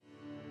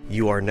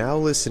You are now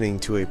listening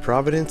to a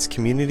Providence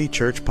Community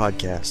Church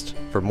podcast.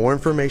 For more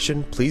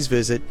information, please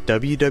visit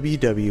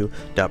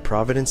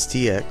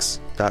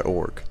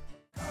www.providencetx.org.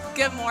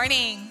 Good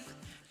morning.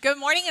 Good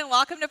morning and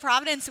welcome to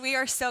Providence. We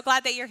are so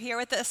glad that you're here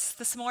with us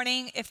this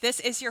morning. If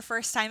this is your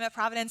first time at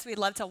Providence, we'd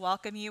love to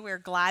welcome you. We're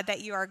glad that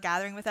you are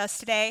gathering with us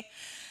today.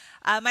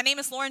 My name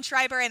is Lauren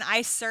Schreiber, and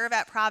I serve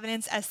at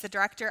Providence as the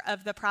director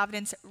of the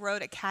Providence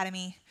Road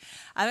Academy.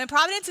 And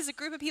Providence is a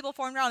group of people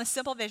formed around a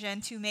simple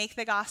vision to make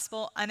the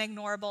gospel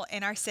unignorable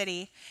in our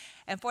city.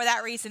 And for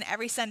that reason,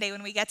 every Sunday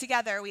when we get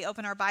together, we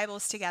open our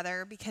Bibles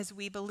together because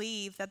we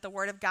believe that the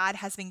Word of God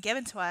has been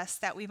given to us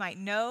that we might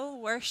know,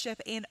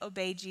 worship, and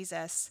obey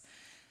Jesus.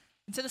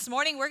 And so this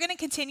morning, we're going to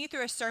continue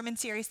through a sermon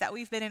series that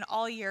we've been in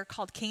all year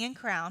called King and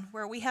Crown,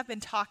 where we have been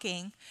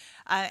talking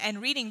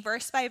and reading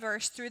verse by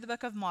verse through the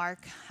book of Mark,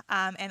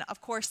 and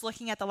of course,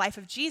 looking at the life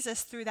of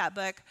Jesus through that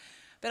book,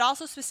 but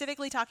also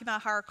specifically talking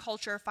about how our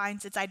culture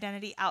finds its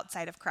identity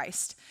outside of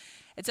Christ.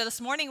 And so this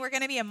morning, we're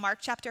going to be in Mark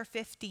chapter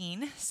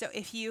 15. So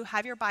if you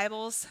have your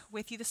Bibles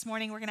with you this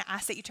morning, we're going to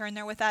ask that you turn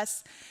there with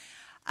us.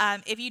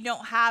 If you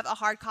don't have a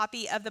hard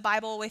copy of the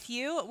Bible with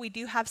you, we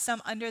do have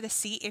some under the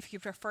seat if you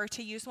prefer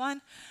to use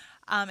one.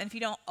 And if you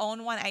don't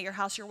own one at your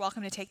house, you're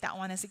welcome to take that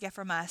one as a gift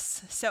from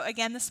us. So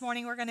again, this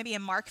morning we're going to be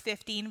in Mark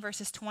 15,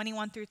 verses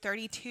 21 through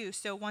 32.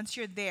 So once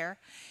you're there,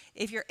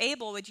 if you're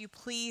able, would you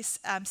please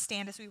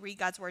stand as we read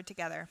God's word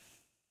together?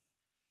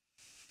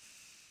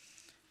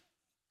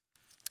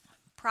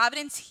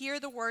 Providence, hear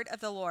the word of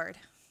the Lord.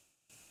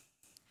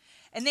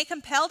 And they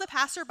compelled a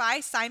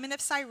passerby, Simon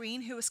of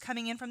Cyrene, who was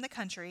coming in from the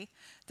country,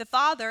 the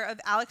father of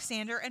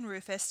Alexander and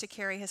Rufus, to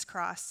carry his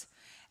cross.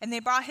 And they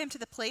brought him to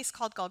the place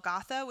called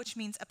Golgotha, which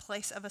means a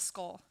place of a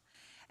skull.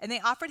 And they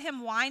offered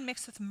him wine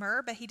mixed with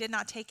myrrh, but he did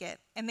not take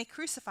it. And they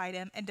crucified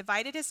him and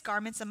divided his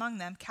garments among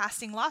them,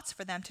 casting lots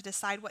for them to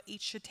decide what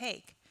each should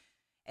take.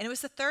 And it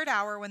was the third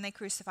hour when they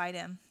crucified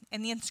him.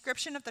 And the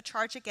inscription of the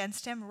charge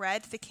against him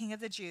read, "The King of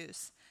the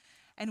Jews."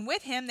 And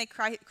with him they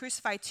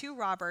crucified two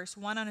robbers,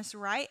 one on his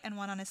right and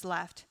one on his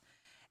left.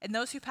 And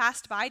those who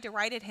passed by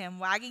derided him,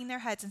 wagging their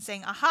heads and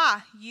saying,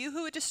 "Aha, you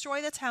who would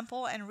destroy the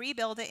temple and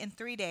rebuild it in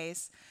 3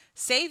 days,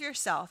 save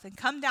yourself and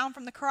come down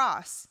from the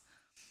cross."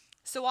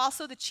 So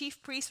also the chief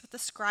priests with the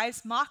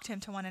scribes mocked him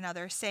to one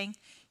another, saying,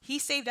 "He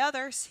saved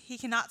others, he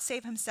cannot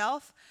save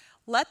himself.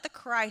 Let the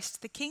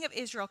Christ, the King of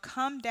Israel,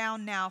 come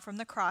down now from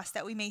the cross,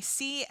 that we may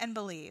see and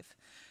believe."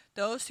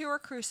 Those who were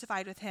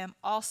crucified with him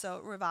also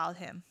reviled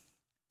him.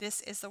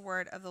 This is the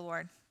word of the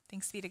Lord.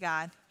 Thanks be to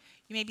God.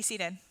 You may be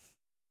seated.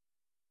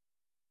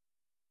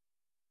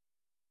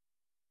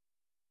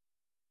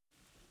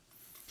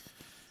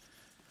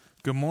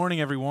 Good morning,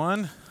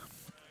 everyone.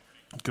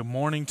 Good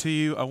morning to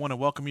you. I want to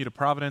welcome you to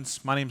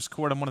Providence. My name is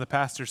Kort. I'm one of the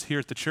pastors here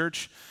at the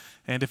church.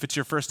 And if it's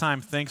your first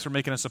time, thanks for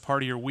making us a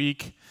part of your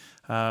week.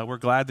 We're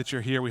glad that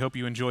you're here. We hope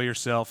you enjoy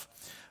yourself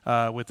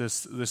with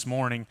us this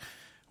morning.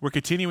 We're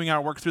continuing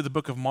our work through the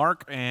book of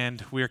Mark,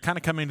 and we are kind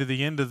of coming to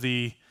the end of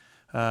the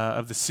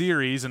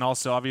series, and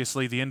also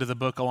obviously the end of the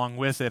book along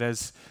with it.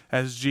 As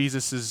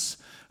Jesus is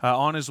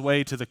on his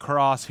way to the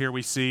cross, here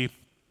we see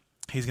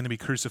he's going to be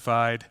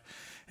crucified.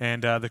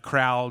 And the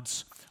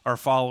crowds are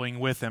following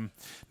with him.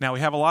 Now, we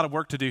have a lot of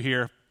work to do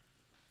here,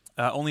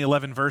 only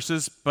 11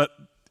 verses, but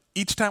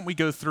each time we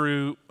go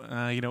through,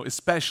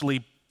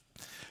 especially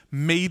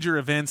major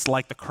events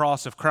like the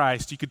cross of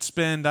Christ, you could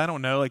spend,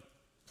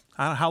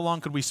 how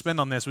long could we spend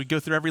on this? We go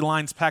through every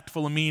line's packed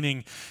full of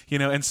meaning,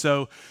 and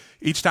so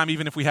each time,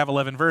 even if we have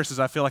 11 verses,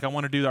 I feel like I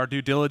want to do our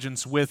due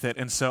diligence with it.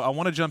 And so I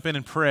want to jump in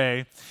and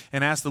pray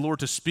and ask the Lord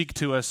to speak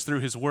to us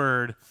through his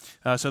word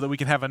so that we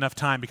can have enough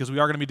time, because we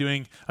are going to be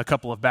doing a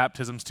couple of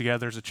baptisms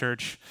together as a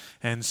church.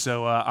 And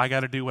so I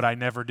got to do what I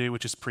never do,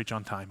 which is preach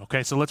on time.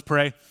 Okay, so let's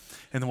pray,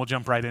 and then we'll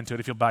jump right into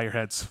it if you'll bow your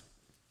heads.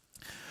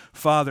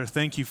 Father,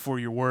 thank you for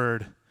your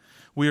word.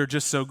 We are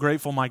just so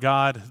grateful, my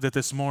God, that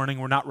this morning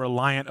we're not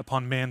reliant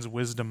upon man's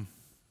wisdom.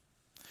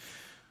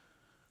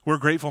 We're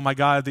grateful, my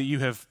God, that you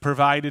have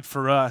provided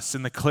for us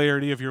in the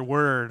clarity of your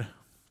word,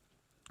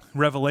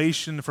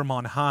 revelation from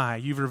on high.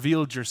 You've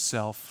revealed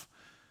yourself,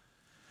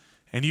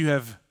 and you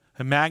have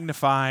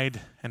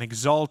magnified and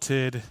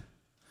exalted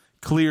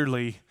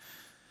clearly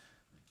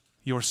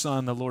your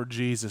Son, the Lord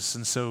Jesus.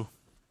 And so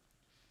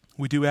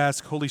we do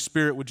ask, Holy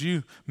Spirit, would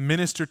you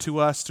minister to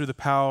us through the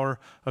power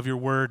of your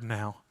word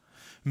now?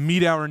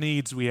 Meet our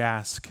needs, we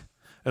ask.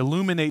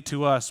 Illuminate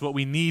to us what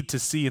we need to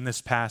see in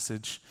this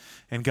passage.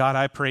 And God,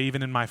 I pray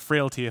even in my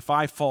frailty, if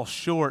I fall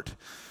short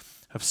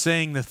of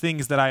saying the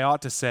things that I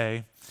ought to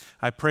say,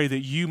 I pray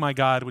that you, my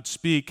God, would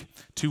speak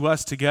to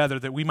us together,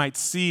 that we might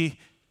see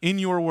in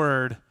your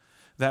word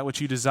that which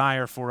you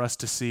desire for us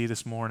to see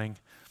this morning.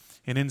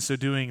 And in so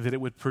doing, that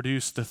it would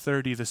produce the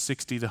 30, the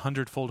 60, the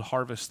 100-fold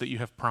harvest that you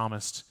have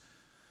promised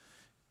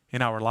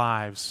in our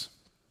lives,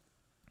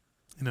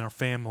 in our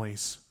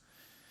families,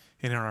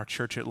 and in our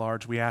church at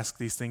large. We ask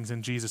these things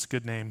in Jesus'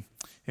 good name.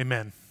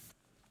 Amen.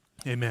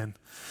 Amen.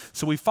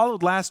 So we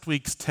followed last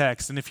week's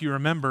text, and if you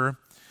remember,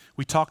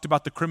 we talked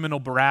about the criminal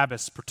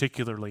Barabbas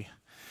particularly,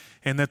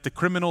 and that the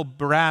criminal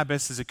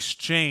Barabbas is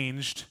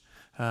exchanged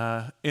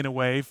in a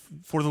way,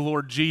 for the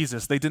Lord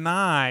Jesus. They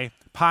deny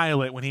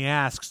Pilate when he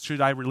asks,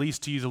 should I release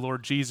to you the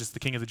Lord Jesus, the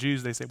King of the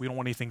Jews? They say, we don't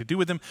want anything to do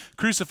with him.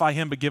 Crucify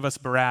him, but give us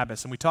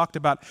Barabbas. And we talked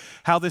about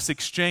how this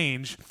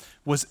exchange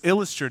was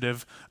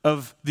illustrative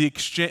of the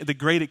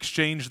great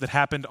exchange that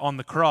happened on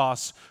the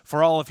cross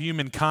for all of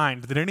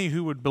humankind, that any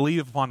who would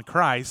believe upon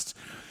Christ,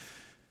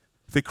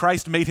 that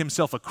Christ made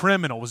himself a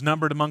criminal, was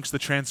numbered amongst the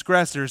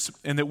transgressors,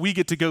 and that we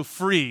get to go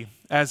free.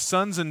 As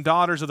sons and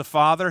daughters of the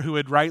Father who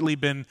had rightly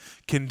been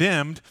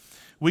condemned,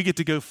 we get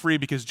to go free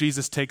because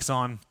Jesus takes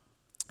on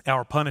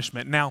our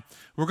punishment. Now,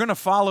 we're going to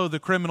follow the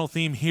criminal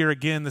theme here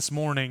again this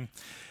morning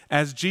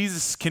as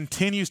Jesus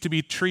continues to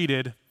be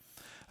treated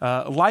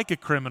like a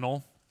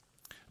criminal,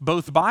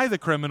 both by the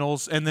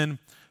criminals and then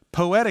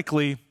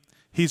poetically,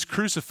 he's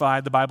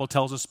crucified, the Bible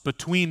tells us,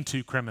 between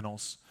two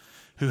criminals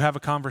who have a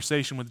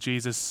conversation with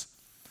Jesus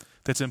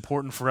that's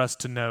important for us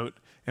to note,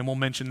 and we'll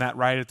mention that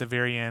right at the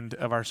very end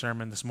of our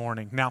sermon this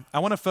morning. Now, I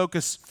want to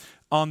focus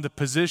on the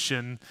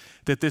position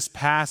that this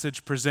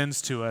passage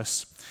presents to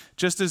us.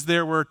 Just as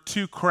there were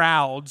two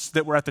crowds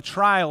that were at the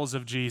trials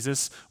of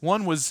Jesus,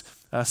 one was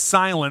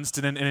silenced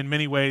and in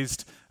many ways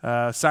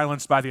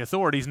silenced by the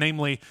authorities,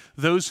 namely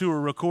those who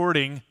were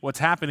recording what's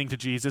happening to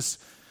Jesus,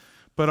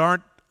 but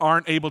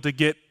aren't able to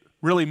get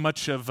really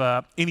much of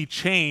any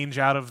change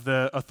out of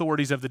the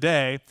authorities of the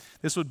day.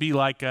 This would be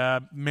like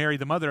Mary,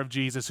 the mother of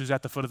Jesus, who's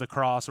at the foot of the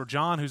cross, or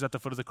John, who's at the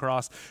foot of the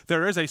cross.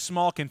 There is a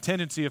small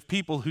contingency of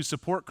people who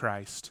support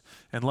Christ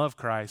and love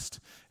Christ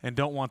and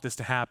don't want this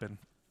to happen.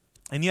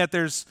 And yet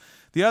there's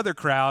the other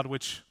crowd,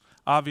 which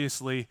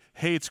obviously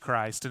hates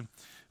Christ. And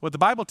what the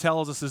Bible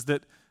tells us is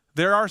that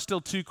there are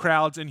still two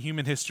crowds in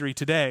human history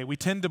today. We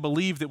tend to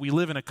believe that we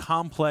live in a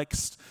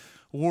complex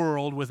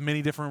world with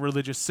many different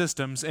religious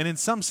systems, and in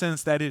some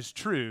sense that is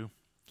true.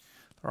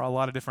 There are a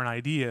lot of different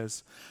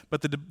ideas,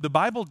 but the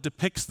Bible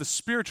depicts the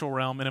spiritual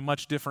realm in a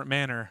much different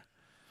manner.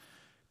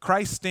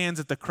 Christ stands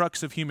at the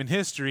crux of human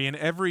history, and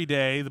every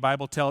day the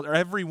Bible tells, or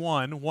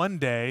everyone, one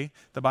day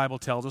the Bible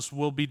tells us,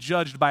 will be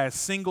judged by a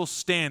single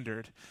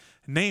standard,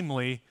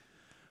 namely,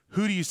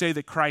 who do you say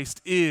that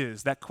Christ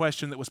is? That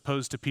question that was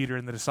posed to Peter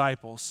and the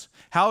disciples.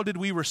 How did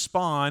we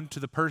respond to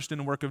the person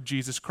and work of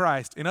Jesus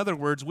Christ? In other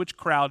words, which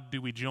crowd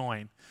do we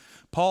join?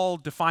 Paul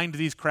defined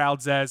these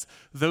crowds as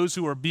those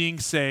who are being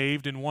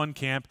saved in one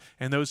camp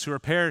and those who are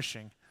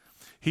perishing.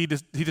 He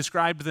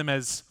described them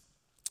as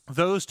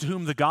those to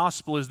whom the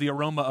gospel is the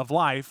aroma of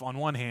life on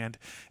one hand,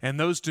 and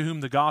those to whom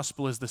the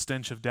gospel is the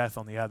stench of death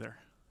on the other.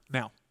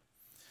 Now,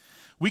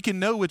 we can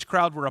know which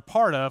crowd we're a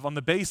part of on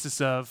the basis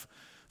of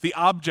the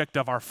object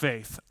of our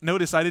faith.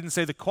 Notice I didn't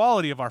say the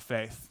quality of our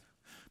faith,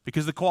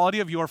 because the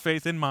quality of your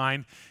faith and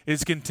mine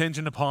is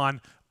contingent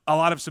upon a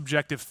lot of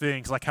subjective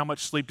things, like how much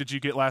sleep did you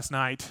get last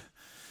night?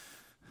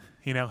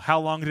 You know, how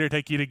long did it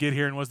take you to get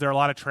here, and was there a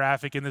lot of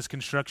traffic in this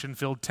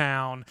construction-filled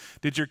town?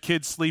 Did your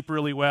kids sleep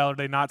really well, or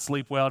did they not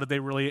sleep well? Did they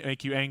really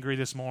make you angry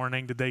this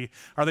morning?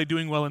 Are they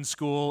doing well in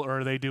school,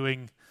 or are they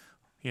doing,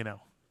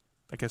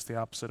 I guess the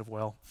opposite of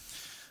well?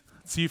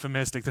 It's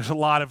euphemistic. There's a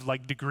lot of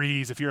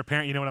degrees. If you're a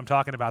parent, you know what I'm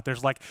talking about.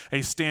 There's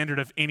a standard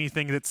of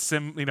anything that's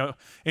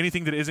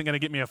anything that isn't going to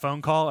get me a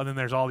phone call, and then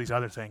there's all these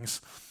other things.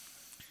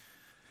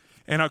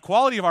 And our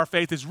quality of our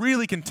faith is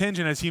really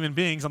contingent as human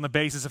beings on the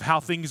basis of how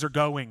things are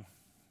going.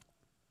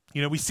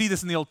 We see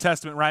this in the Old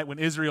Testament, right? When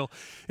Israel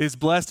is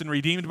blessed and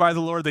redeemed by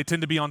the Lord, they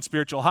tend to be on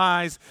spiritual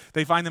highs.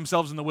 They find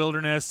themselves in the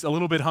wilderness, a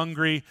little bit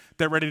hungry.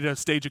 They're ready to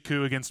stage a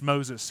coup against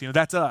Moses.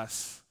 That's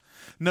us.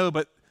 No,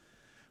 but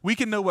we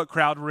can know what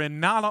crowd we're in,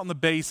 not on the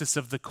basis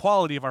of the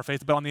quality of our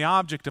faith, but on the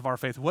object of our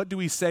faith. What do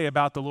we say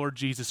about the Lord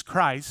Jesus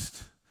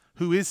Christ?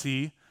 Who is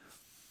he?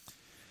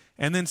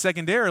 And then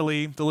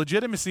secondarily, the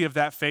legitimacy of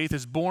that faith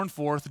is borne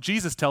forth,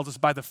 Jesus tells us,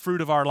 by the fruit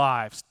of our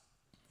lives.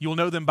 You'll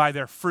know them by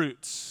their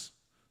fruits,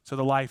 so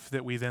the life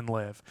that we then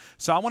live.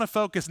 So I want to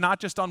focus not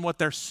just on what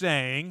they're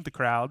saying, the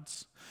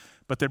crowds,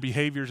 but their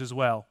behaviors as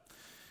well.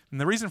 And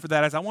the reason for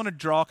that is I want to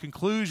draw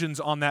conclusions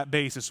on that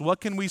basis.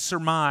 What can we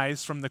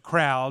surmise from the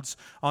crowds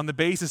on the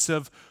basis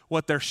of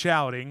what they're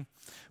shouting?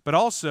 But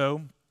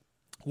also,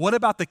 what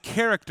about the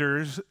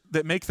characters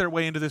that make their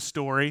way into this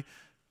story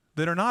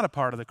that are not a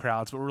part of the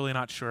crowds, but we're really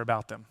not sure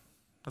about them?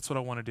 That's what I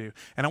want to do.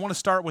 And I want to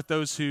start with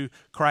those who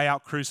cry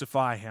out,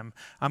 "Crucify him."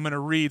 I'm going to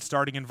read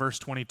starting in verse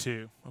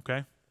 22,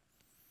 okay?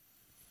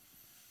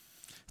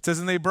 It says,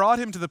 "And they brought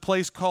him to the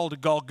place called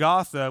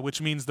Golgotha,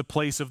 which means the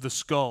place of the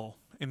skull."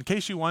 In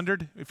case you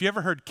wondered, if you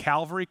ever heard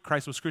Calvary,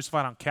 Christ was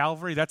crucified on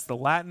Calvary, that's the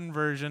Latin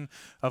version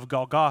of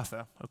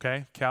Golgotha,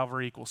 okay?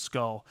 Calvary equals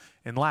skull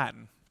in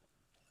Latin.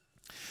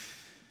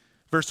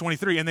 Verse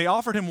 23, "And they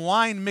offered him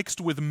wine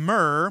mixed with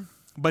myrrh,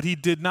 but he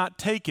did not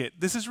take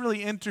it." This is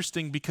really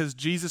interesting because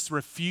Jesus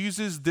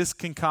refuses this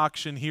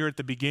concoction here at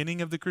the beginning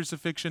of the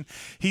crucifixion.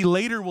 He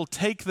later will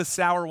take the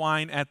sour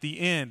wine at the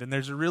end, and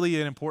there's really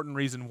an important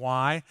reason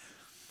why.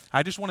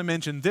 I just want to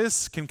mention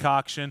this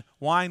concoction,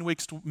 wine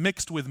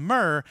mixed with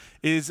myrrh,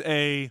 is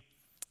a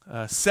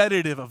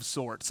sedative of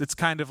sorts. It's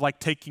kind of like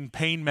taking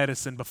pain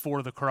medicine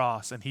before the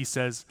cross, and he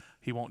says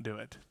he won't do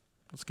it.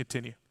 Let's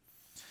continue.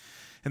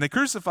 And they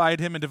crucified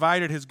him and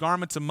divided his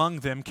garments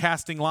among them,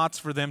 casting lots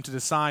for them to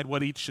decide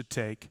what each should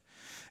take.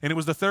 And it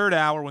was the third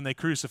hour when they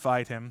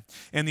crucified him,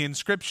 and the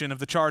inscription of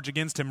the charge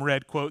against him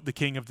read, quote, "The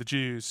King of the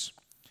Jews."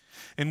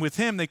 And with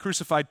him they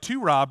crucified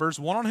two robbers,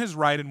 one on his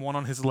right and one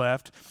on his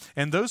left.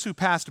 And those who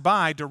passed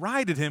by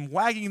derided him,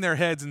 wagging their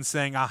heads and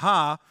saying,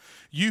 "Aha,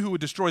 you who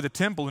would destroy the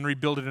temple and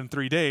rebuild it in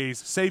 3 days,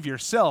 save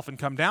yourself and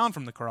come down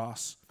from the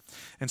cross."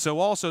 And so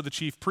also the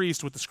chief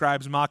priest with the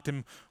scribes mocked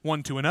him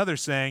one to another,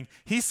 saying,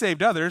 "He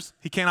saved others,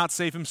 he cannot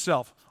save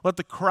himself. Let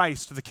the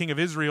Christ, the King of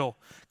Israel,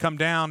 come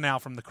down now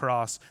from the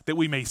cross, that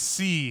we may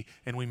see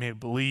and we may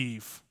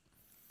believe."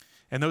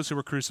 And those who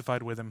were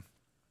crucified with him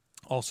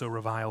also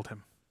reviled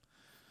him.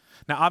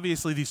 Now,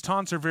 obviously, these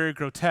taunts are very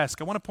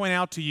grotesque. I want to point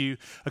out to you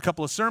a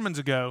couple of sermons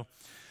ago,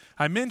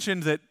 I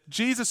mentioned that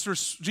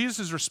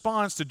Jesus'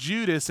 response to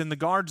Judas and the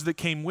guards that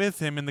came with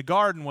him in the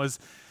garden was,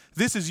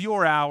 "This is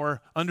your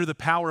hour under the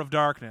power of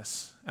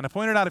darkness." And I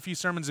pointed out a few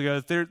sermons ago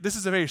that this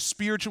is a very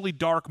spiritually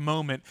dark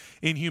moment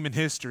in human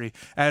history,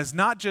 as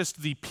not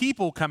just the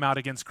people come out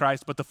against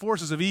Christ, but the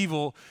forces of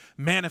evil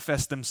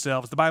manifest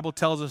themselves. The Bible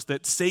tells us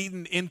that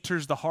Satan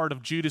enters the heart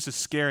of Judas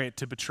Iscariot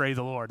to betray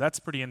the Lord.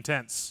 That's pretty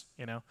intense,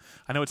 you know.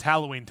 I know it's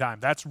Halloween time.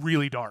 That's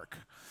really dark.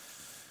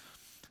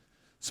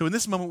 So in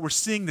this moment, we're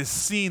seeing this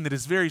scene that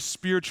is very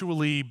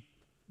spiritually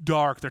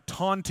dark. They're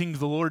taunting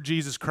the Lord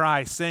Jesus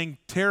Christ, saying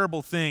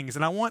terrible things.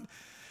 And I want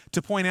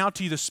to point out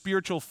to you the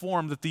spiritual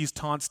form that these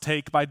taunts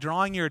take by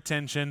drawing your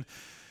attention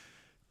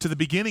to the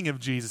beginning of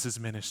Jesus'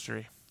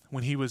 ministry,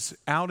 when he was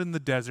out in the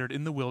desert,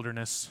 in the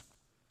wilderness,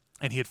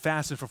 and he had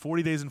fasted for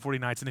 40 days and 40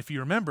 nights. And if you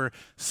remember,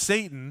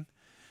 Satan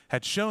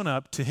had shown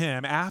up to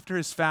him after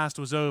his fast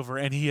was over,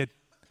 and he had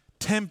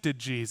tempted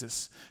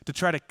Jesus to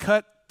try to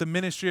cut the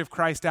ministry of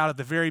Christ out at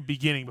the very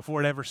beginning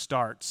before it ever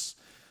starts.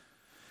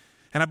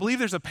 And I believe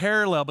there's a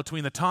parallel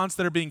between the taunts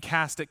that are being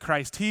cast at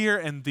Christ here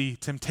and the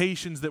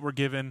temptations that were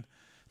given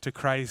to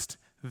Christ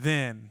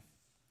then.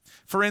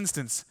 For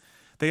instance,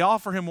 they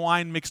offer him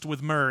wine mixed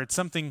with myrrh. It's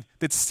something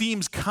that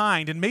seems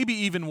kind and maybe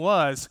even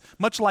was,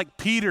 much like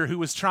Peter, who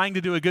was trying to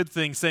do a good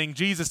thing, saying,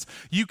 "Jesus,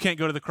 you can't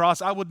go to the cross.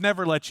 I would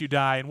never let you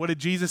die." And what did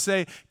Jesus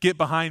say? "Get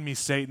behind me,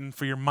 Satan,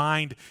 for your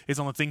mind is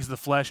on the things of the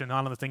flesh and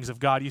not on the things of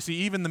God." You see,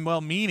 even the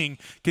well-meaning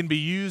can be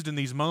used in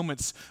these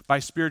moments by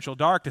spiritual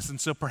darkness.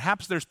 And so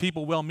perhaps there's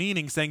people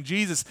well-meaning saying,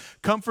 "Jesus,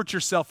 comfort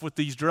yourself with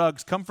these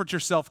drugs. Comfort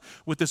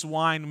yourself with this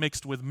wine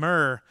mixed with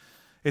myrrh."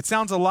 It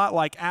sounds a lot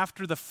like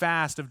after the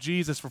fast of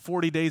Jesus for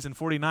 40 days and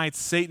 40 nights,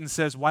 Satan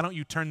says, "Why don't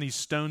you turn these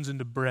stones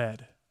into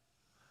bread?"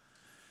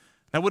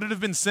 Now, would it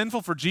have been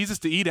sinful for Jesus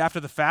to eat after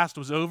the fast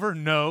was over?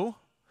 No.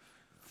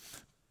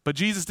 But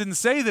Jesus didn't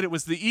say that it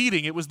was the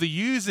eating. It was the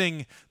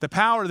using the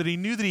power that he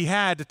knew that he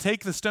had to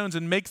take the stones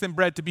and make them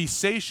bread, to be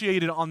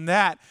satiated on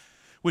that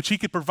which he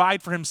could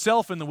provide for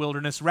himself in the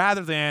wilderness,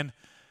 rather than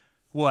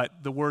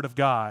what? The word of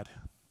God.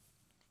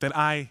 That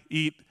I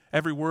eat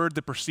every word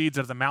that proceeds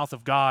out of the mouth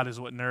of God is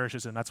what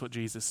nourishes him. That's what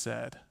Jesus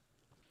said.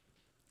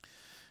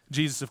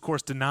 Jesus, of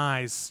course,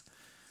 denies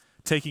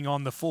taking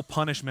on the full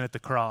punishment at the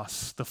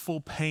cross, the full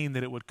pain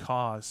that it would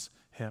cause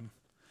him.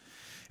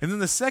 And then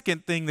the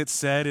second thing that's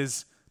said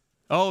is,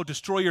 "Oh,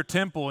 destroy your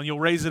temple and you'll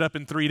raise it up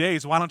in 3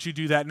 days. Why don't you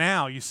do that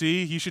now? You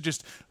see, you should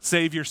just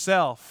save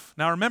yourself."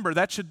 Now remember,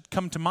 that should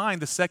come to mind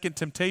the second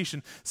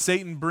temptation.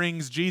 Satan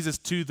brings Jesus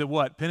to the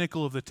what?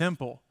 Pinnacle of the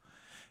temple.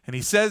 And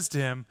he says to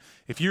him,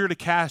 "If you're to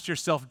cast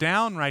yourself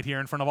down right here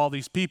in front of all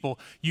these people,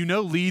 you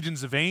know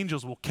legions of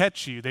angels will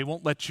catch you. They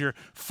won't let your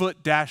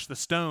foot dash the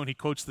stone." He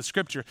quotes the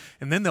scripture.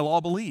 And then they'll all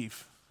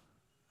believe.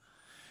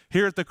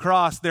 Here at the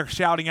cross, they're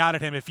shouting out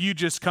at him, "If you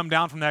just come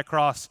down from that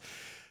cross,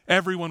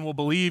 everyone will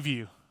believe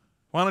you.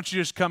 Why don't you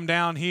just come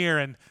down here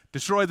and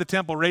destroy the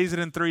temple, raise it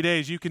in 3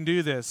 days? You can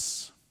do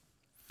this."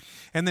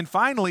 And then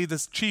finally, the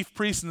chief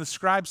priests and the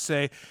scribes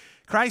say,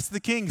 "Christ the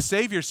King,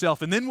 save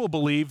yourself, and then we'll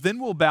believe, then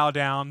we'll bow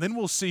down, then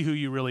we'll see who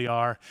you really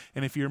are."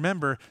 And if you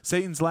remember,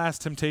 Satan's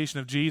last temptation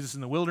of Jesus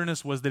in the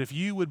wilderness was that if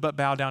you would but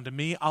bow down to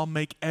me, I'll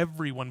make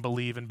everyone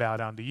believe and bow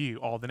down to you,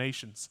 all the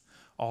nations,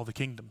 all the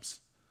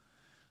kingdoms.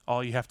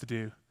 All you have to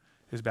do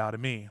is bow to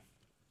me.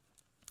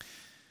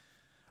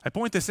 I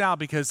point this out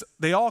because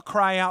they all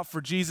cry out for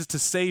Jesus to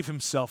save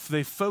himself.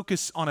 They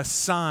focus on a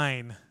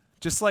sign,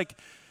 just like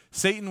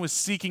Satan was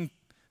seeking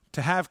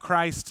to have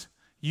Christ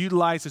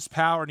utilize his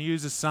power and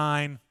use a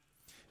sign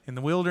in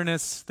the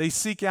wilderness. They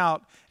seek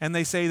out and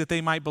they say that they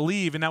might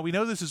believe. And now we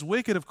know this is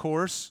wicked, of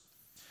course,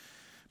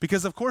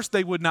 because of course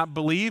they would not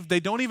believe.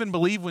 They don't even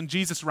believe when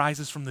Jesus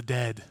rises from the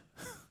dead.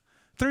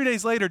 3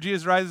 days later,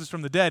 Jesus rises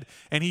from the dead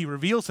and he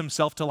reveals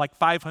himself to like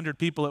 500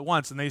 people at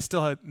once, and they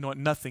still had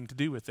nothing to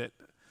do with it.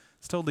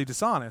 It's totally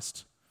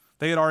dishonest.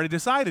 They had already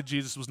decided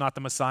Jesus was not the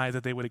Messiah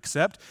that they would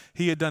accept.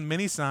 He had done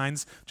many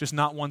signs, just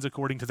not ones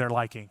according to their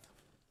liking.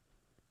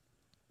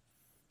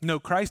 No,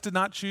 Christ did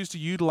not choose to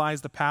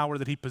utilize the power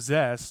that he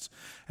possessed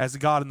as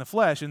God in the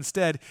flesh.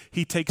 Instead,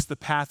 he takes the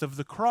path of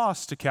the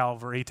cross to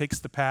Calvary. He takes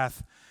the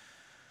path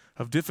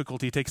of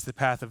difficulty. He takes the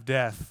path of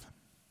death.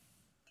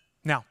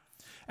 Now,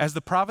 as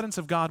the providence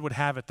of God would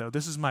have it, though,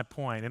 this is my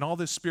point, in all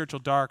this spiritual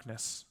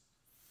darkness,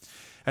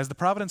 As the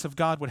providence of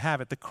God would have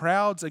it, the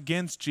crowds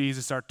against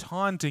Jesus are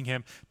taunting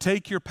him.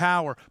 Take your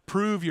power,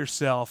 prove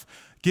yourself,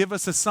 give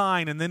us a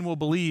sign, and then we'll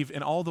believe.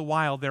 And all the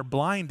while, they're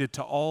blinded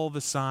to all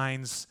the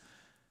signs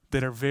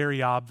that are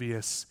very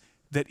obvious,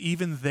 that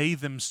even they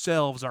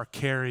themselves are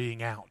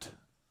carrying out.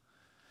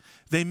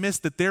 They miss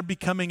that they're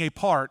becoming a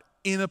part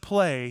in a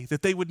play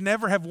that they would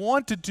never have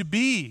wanted to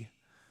be.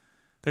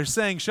 They're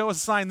saying, show us a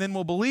sign, then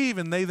we'll believe,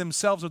 and they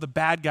themselves are the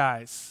bad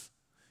guys.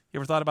 You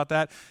ever thought about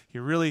that?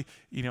 You're really,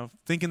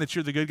 thinking that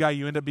you're the good guy,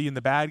 you end up being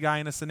the bad guy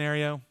in a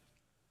scenario.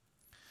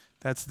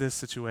 That's this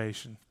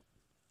situation.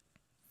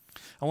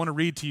 I want to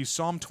read to you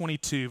Psalm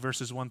 22,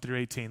 verses 1 through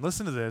 18.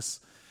 Listen to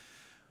this.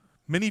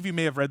 Many of you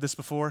may have read this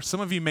before. Some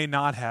of you may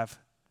not have.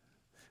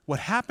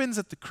 What happens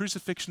at the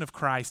crucifixion of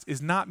Christ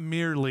is not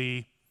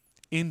merely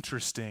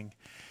interesting.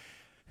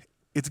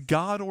 It's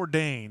God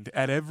ordained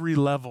at every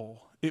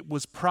level. It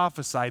was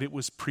prophesied. It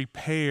was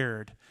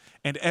prepared.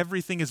 And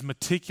everything is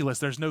meticulous.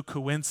 There's no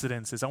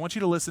coincidences. I want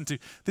you to listen to,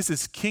 this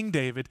is King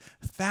David,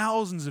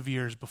 thousands of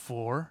years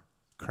before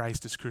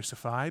Christ is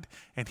crucified,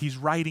 and he's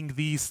writing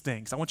these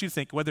things. I want you to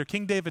think, whether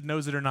King David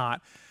knows it or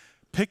not,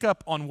 pick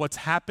up on what's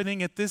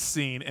happening at this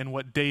scene and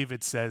what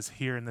David says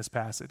here in this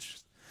passage.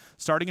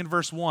 Starting in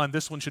verse 1,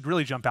 this one should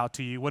really jump out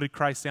to you. What did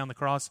Christ say on the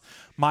cross?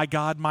 My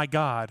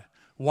God,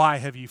 why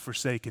have you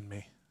forsaken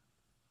me?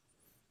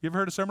 You ever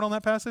heard a sermon on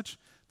that passage?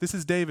 This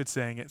is David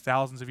saying it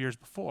thousands of years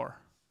before.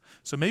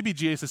 So maybe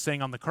Jesus is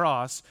saying on the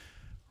cross,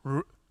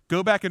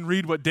 go back and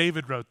read what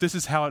David wrote. This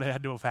is how it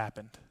had to have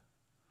happened.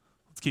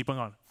 Let's keep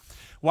on.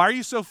 Why are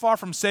you so far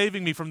from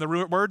saving me from the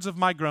words of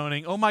my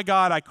groaning? Oh my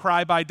God, I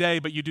cry by day,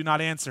 but you do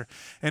not answer.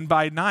 And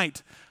by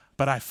night,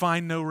 but I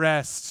find no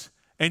rest.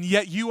 And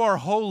yet you are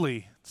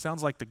holy.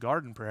 Sounds like the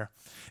garden prayer.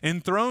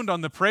 Enthroned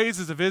on the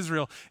praises of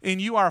Israel. In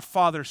you our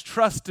fathers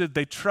trusted.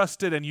 They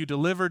trusted and you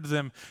delivered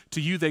them. To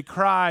you they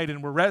cried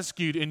and were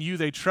rescued. In you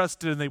they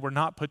trusted and they were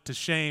not put to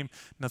shame.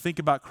 Now think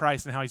about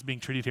Christ and how he's being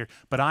treated here.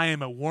 But I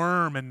am a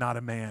worm and not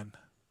a man.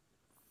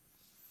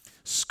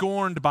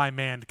 Scorned by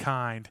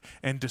mankind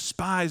and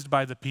despised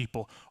by the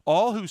people.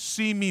 All who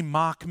see me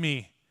mock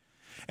me.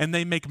 And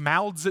they make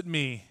mouths at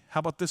me. How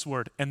about this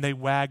word? And they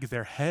wag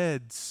their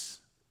heads.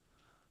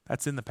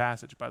 That's in the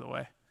passage, by the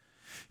way.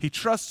 He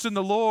trusts in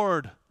the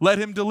Lord. Let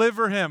him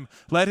deliver him.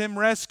 Let him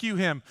rescue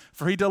him,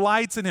 for he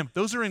delights in him.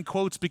 Those are in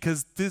quotes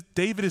because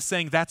David is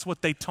saying that's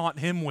what they taunt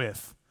him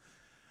with.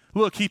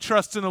 Look, he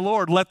trusts in the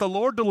Lord. Let the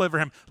Lord deliver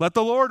him. Let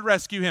the Lord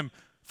rescue him,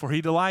 for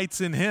he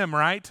delights in him,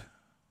 right?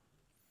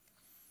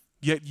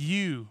 Yet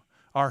you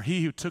are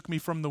he who took me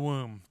from the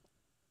womb.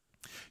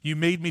 You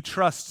made me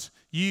trust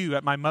you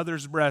at my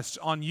mother's breast.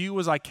 On you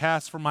was I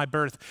cast from my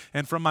birth,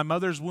 and from my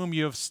mother's womb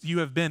you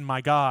have been my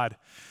God.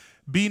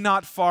 Be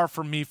not far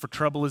from me, for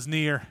trouble is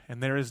near,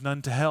 and there is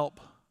none to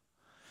help.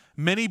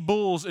 Many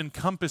bulls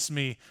encompass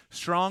me,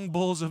 strong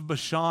bulls of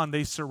Bashan,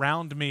 they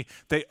surround me.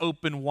 They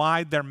open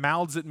wide their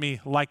mouths at me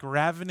like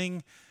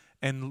ravening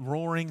and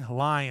roaring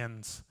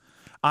lions.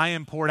 I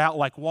am poured out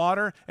like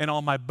water, and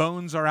all my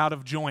bones are out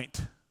of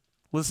joint.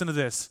 Listen to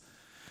this.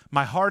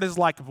 My heart is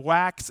like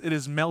wax, it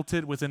is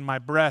melted within my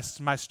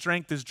breast. My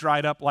strength is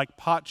dried up like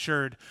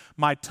potsherd.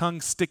 My tongue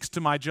sticks to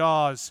my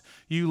jaws.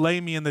 You lay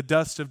me in the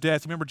dust of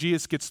death. Remember,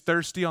 Jesus gets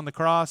thirsty on the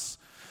cross?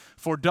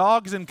 For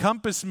dogs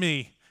encompass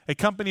me. A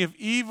company of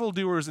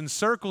evildoers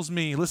encircles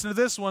me. Listen to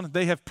this one.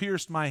 They have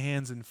pierced my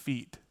hands and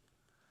feet.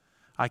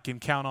 I can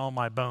count all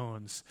my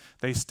bones.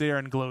 They stare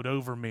and gloat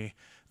over me.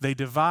 They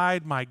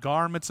divide my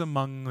garments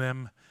among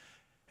them,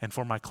 and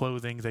for my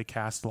clothing they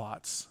cast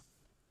lots.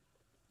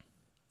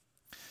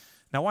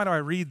 Now, why do I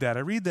read that? I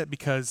read that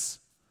because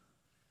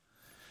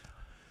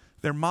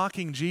they're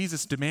mocking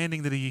Jesus,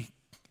 demanding that he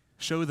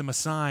show them a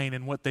sign,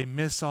 and what they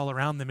miss all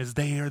around them is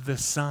they are the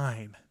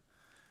sign.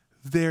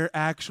 They're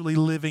actually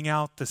living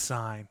out the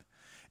sign.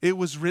 It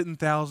was written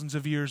thousands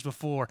of years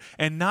before,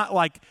 and not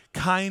like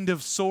kind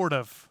of, sort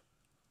of.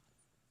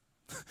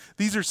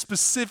 These are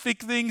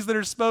specific things that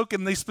are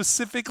spoken. They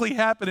specifically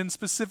happen in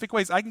specific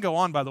ways. I can go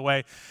on, by the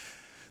way.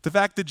 The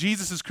fact that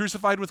Jesus is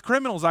crucified with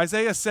criminals.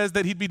 Isaiah says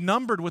that he'd be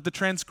numbered with the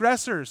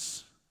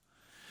transgressors.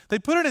 They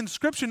put an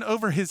inscription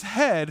over his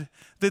head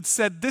that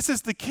said, "This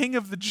is the King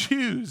of the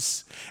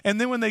Jews."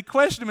 And then when they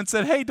questioned him and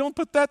said, "Hey, don't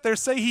put that there,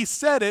 say he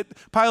said it,"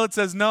 Pilate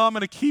says, "No, I'm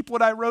going to keep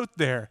what I wrote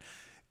there."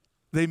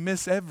 They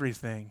miss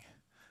everything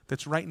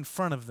that's right in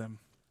front of them.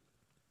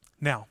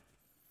 Now,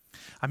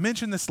 I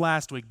mentioned this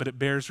last week, but it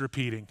bears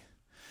repeating.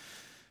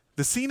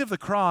 The scene of the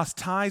cross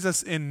ties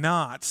us in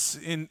knots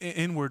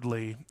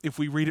inwardly, if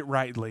we read it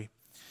rightly,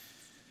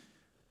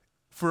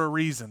 for a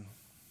reason.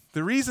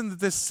 The reason that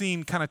this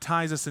scene kind of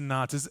ties us in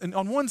knots is, in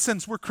one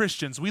sense, we're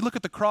Christians. We look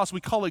at the cross, we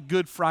call it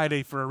Good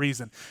Friday for a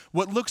reason.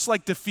 What looks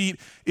like defeat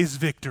is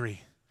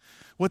victory.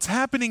 What's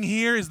happening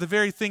here is the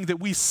very thing that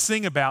we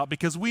sing about,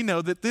 because we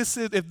know that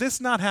if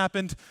this not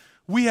happened,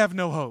 we have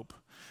no hope.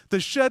 The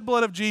shed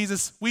blood of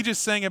Jesus, we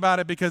just sang about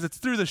it because it's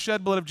through the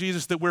shed blood of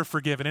Jesus that we're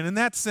forgiven. And in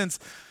that sense,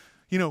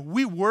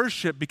 we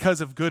worship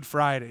because of Good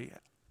Friday.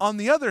 On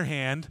the other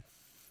hand,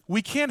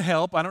 we can't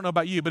help, I don't know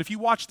about you, but if you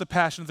watch The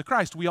Passion of the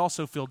Christ, we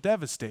also feel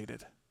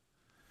devastated.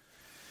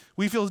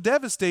 We feel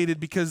devastated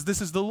because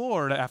this is the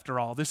Lord, after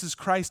all. This is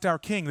Christ our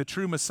King, the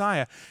true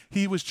Messiah.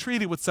 He was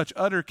treated with such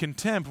utter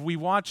contempt. We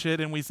watch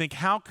it and we think,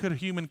 how could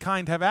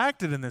humankind have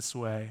acted in this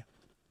way?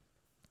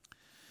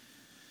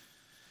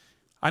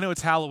 I know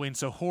it's Halloween,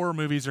 so horror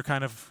movies are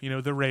kind of,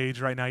 the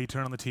rage right now. You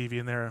turn on the TV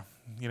and they're,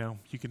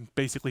 you can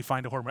basically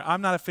find a horror movie.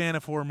 I'm not a fan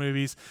of horror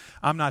movies.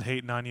 I'm not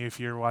hating on you if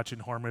you're watching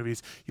horror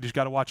movies. You just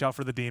got to watch out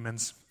for the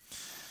demons.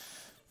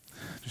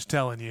 Just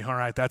telling you, all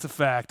right, that's a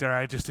fact, all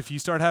right? Just if you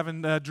start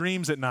having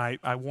dreams at night,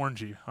 I warned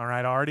you, all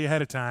right, already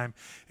ahead of time.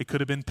 It could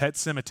have been Pet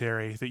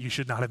Sematary that you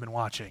should not have been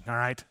watching, all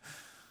right?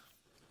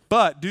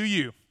 But do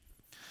you?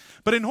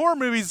 But in horror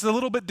movies, it's a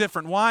little bit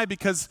different. Why?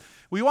 Because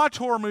we watch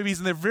horror movies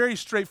and they're very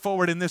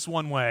straightforward in this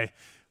one way.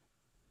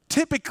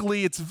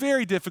 Typically, it's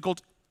very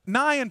difficult,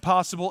 nigh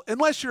impossible,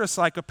 unless you're a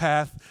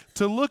psychopath,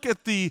 to look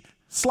at the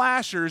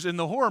slashers in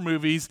the horror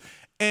movies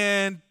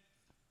and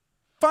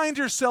find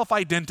yourself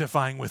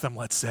identifying with them,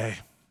 let's say.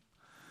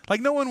 Like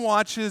no one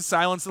watches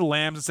Silence of the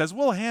Lambs and says,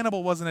 well,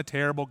 Hannibal wasn't a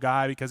terrible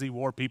guy because he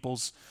wore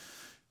people's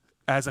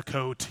as a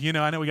coat.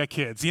 I know we got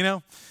kids,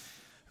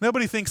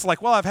 Nobody thinks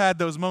like, well, I've had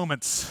those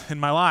moments in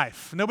my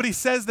life. Nobody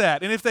says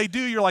that. And if they do,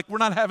 you're like, we're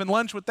not having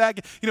lunch with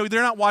that.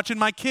 They're not watching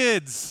my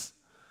kids.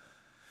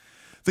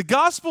 The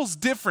gospel's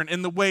different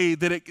in the way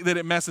that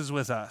it messes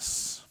with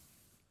us.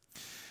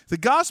 The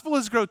gospel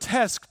is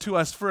grotesque to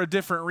us for a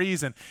different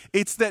reason.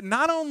 It's that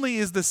not only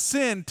is the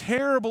sin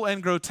terrible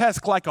and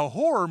grotesque like a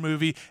horror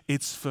movie,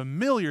 it's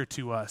familiar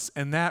to us,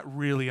 and that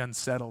really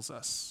unsettles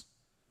us.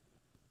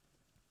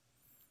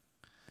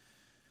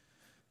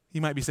 You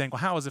might be saying,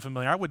 well, how is it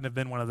familiar? I wouldn't have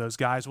been one of those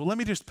guys. Well, let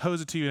me just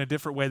pose it to you in a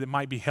different way that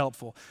might be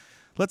helpful.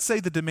 Let's say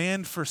the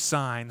demand for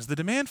signs. The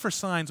demand for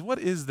signs, what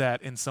is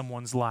that in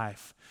someone's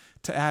life?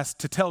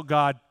 To tell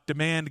God,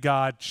 demand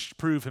God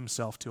prove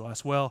himself to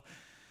us. Well,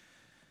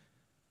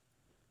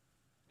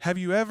 have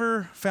you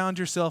ever found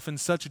yourself in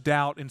such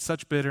doubt, in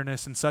such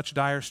bitterness, in such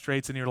dire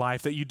straits in your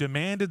life that you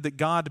demanded that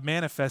God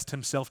manifest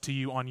himself to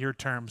you on your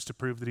terms to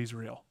prove that he's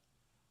real?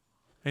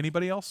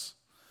 Anybody else?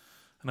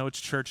 I know it's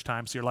church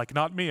time, so you're like,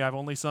 not me, I've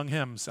only sung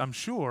hymns. I'm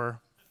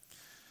sure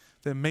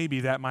that maybe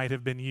that might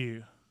have been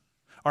you.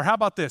 Or how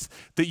about this?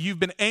 That you've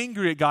been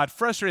angry at God,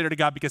 frustrated at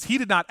God because he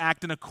did not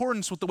act in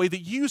accordance with the way that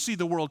you see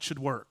the world should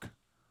work.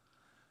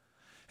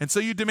 And so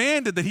you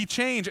demanded that he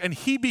change and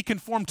he be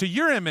conformed to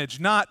your image,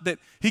 not that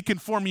he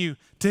conform you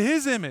to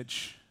his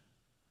image.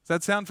 Does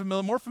that sound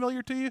familiar, more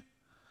familiar to you?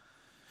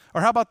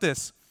 Or how about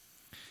this?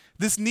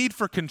 This need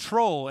for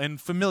control and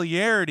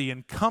familiarity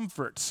and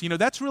comforts,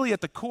 that's really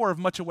at the core of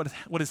much of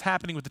what is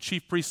happening with the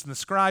chief priests and the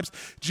scribes.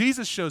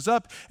 Jesus shows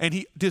up and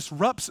he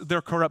disrupts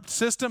their corrupt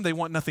system. They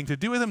want nothing to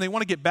do with him. They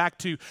want to get back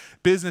to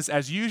business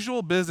as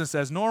usual, business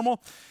as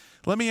normal.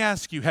 Let me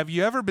ask you, have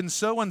you ever been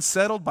so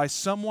unsettled by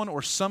someone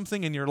or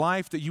something in your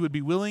life that you would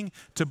be willing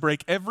to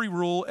break every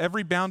rule,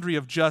 every boundary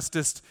of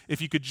justice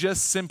if you could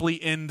just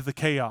simply end the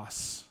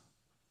chaos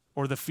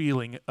or the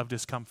feeling of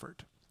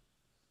discomfort?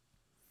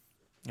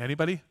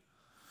 Anybody?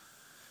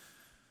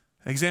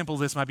 An example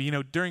of this might be,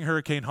 during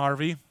Hurricane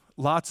Harvey,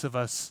 lots of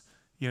us,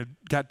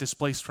 got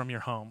displaced from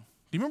your home.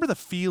 Do you remember the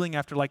feeling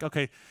after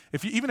okay,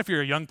 even if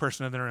you're a young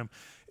person in the room,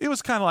 it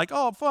was kind of like,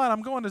 oh, fun,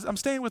 I'm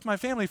staying with my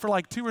family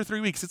for 2 or 3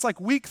 weeks. It's like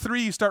week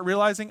 3, you start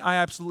realizing, I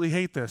absolutely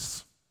hate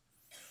this.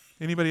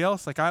 Anybody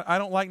else? I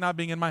don't like not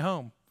being in my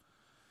home.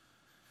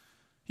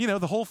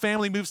 The whole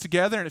family moves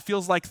together and it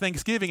feels like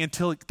Thanksgiving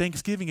until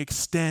Thanksgiving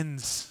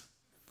extends.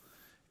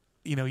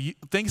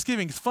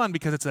 Thanksgiving is fun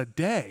because it's a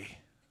day.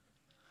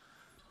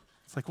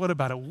 It's like, what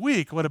about a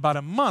week? What about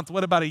a month?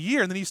 What about a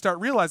year? And then you start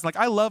realizing,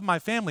 I love my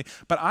family,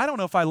 but I don't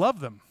know if I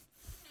love them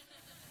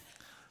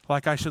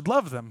like I should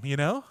love them,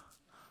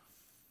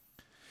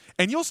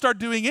 And you'll start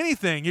doing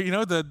anything.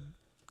 The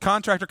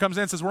contractor comes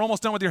in and says, we're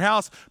almost done with your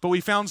house, but we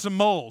found some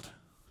mold,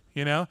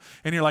 And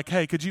you're like,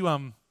 hey, could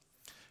you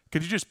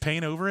just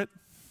paint over it?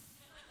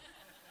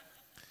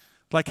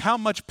 How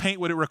much paint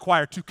would it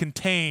require to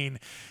contain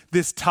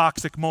this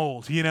toxic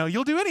mold?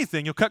 You'll do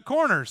anything. You'll cut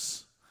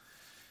corners.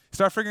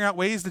 Start figuring out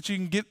ways that you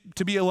can get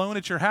to be alone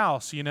at your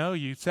house.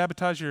 You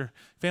sabotage your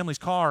family's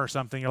car or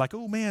something. You're like,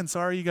 oh man,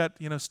 sorry you got,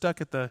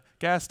 stuck at the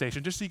gas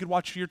station just so you could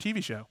watch your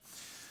TV show.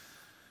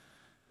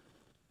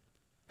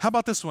 How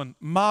about this one?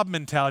 Mob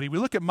mentality. We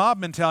look at mob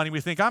mentality and we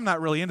think, I'm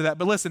not really into that.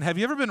 But listen, have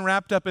you ever been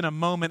wrapped up in a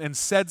moment and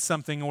said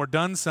something or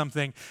done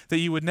something that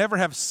you would never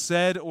have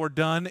said or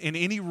done in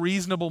any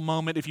reasonable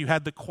moment if you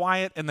had the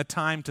quiet and the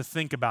time to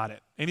think about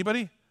it?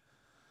 Anybody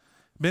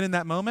been in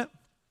that moment?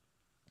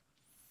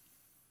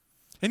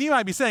 And you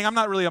might be saying, I'm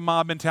not really a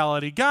mob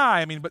mentality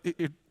guy. But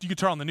you could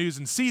turn on the news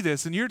and see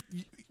this. And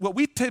what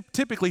we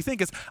typically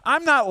think is,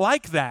 I'm not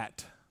like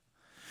that.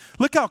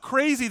 Look how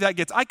crazy that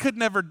gets. I could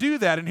never do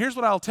that. And here's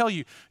what I'll tell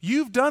you.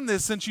 You've done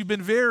this since you've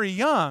been very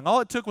young.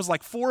 All it took was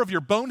 4 of your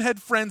bonehead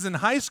friends in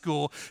high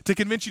school to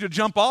convince you to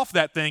jump off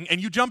that thing,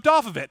 and you jumped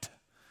off of it.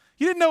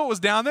 You didn't know it was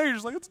down there. You're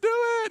just like, let's do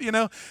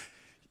it,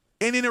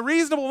 And in a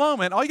reasonable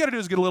moment, all you got to do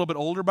is get a little bit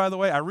older, by the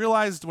way. I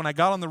realized when I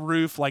got on the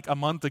roof a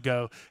month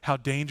ago how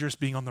dangerous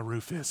being on the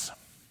roof is.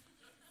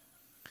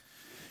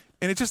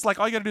 And it's just like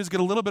all you got to do is get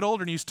a little bit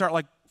older and you start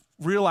like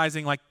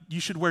realizing like you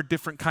should wear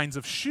different kinds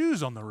of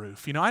shoes on the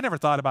roof. You know, I never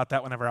thought about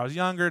that whenever I was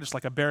younger, just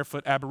like a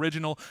barefoot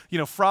Aboriginal,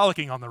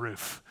 frolicking on the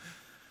roof.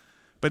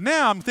 But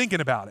now I'm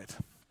thinking about it.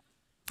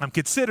 I'm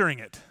considering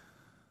it.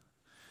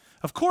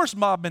 Of course,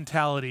 mob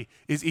mentality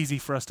is easy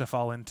for us to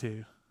fall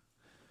into.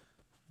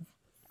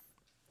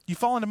 You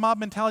fall into mob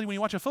mentality when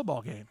you watch a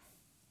football game.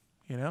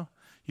 You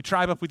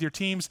tribe up with your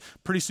teams.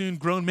 Pretty soon,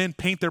 grown men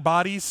paint their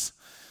bodies.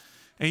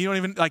 And you don't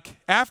even,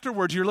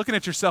 afterwards, you're looking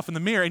at yourself in the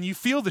mirror and you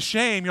feel the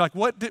shame. You're like,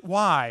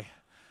 why?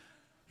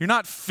 You're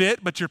not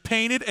fit, but you're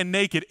painted and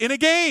naked in a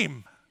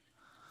game.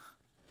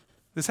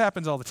 This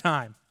happens all the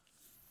time.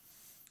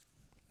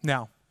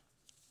 Now,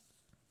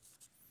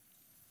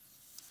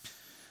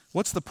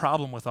 what's the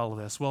problem with all of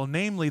this? Well,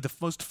 namely, the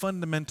most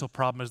fundamental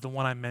problem is the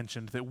one I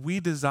mentioned, that we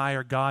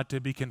desire God to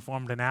be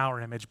conformed in our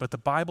image, but the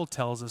Bible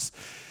tells us,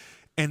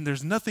 and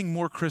there's nothing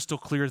more crystal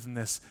clear than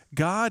this,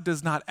 God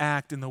does not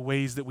act in the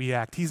ways that we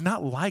act. He's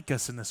not like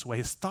us in this way.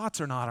 His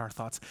thoughts are not our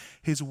thoughts.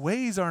 His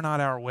ways are not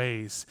our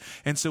ways.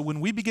 And so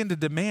when we begin to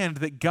demand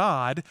that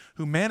God,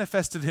 who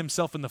manifested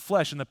himself in the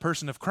flesh in the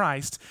person of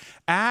Christ,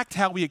 act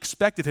how we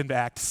expected him to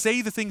act,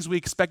 say the things we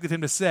expected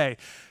him to say,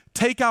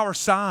 take our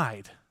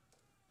side.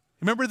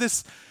 Remember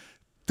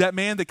that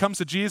man that comes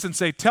to Jesus and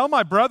say, tell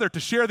my brother to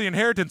share the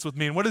inheritance with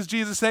me. And what does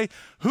Jesus say?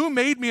 Who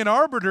made me an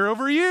arbiter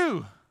over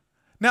you?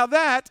 Now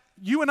that,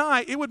 you and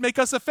I, it would make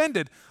us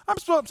offended. I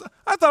thought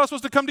I was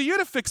supposed to come to you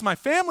to fix my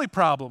family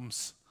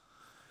problems.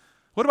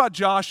 What about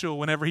Joshua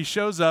whenever he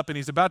shows up and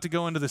he's about to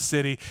go into the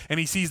city and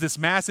he sees this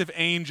massive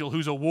angel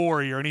who's a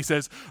warrior and he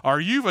says, are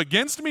you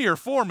against me or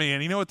for me?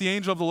 And you know what the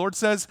angel of the Lord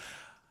says?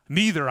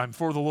 Neither, I'm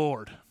for the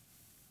Lord.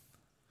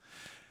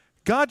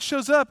 God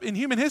shows up in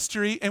human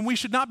history and we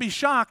should not be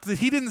shocked that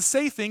he didn't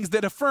say things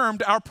that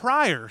affirmed our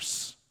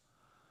priors.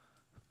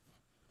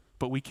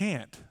 But we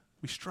can't.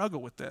 We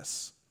struggle with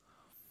this.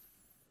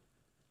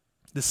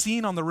 The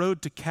scene on the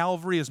road to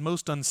Calvary is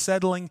most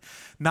unsettling,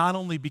 not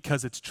only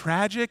because it's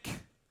tragic,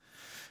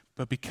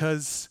 but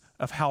because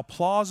of how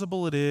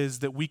plausible it is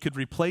that we could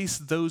replace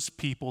those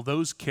people,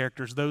 those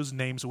characters, those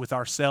names with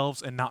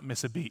ourselves and not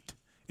miss a beat,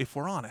 if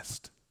we're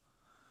honest.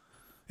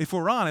 If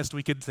we're honest,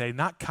 we could say,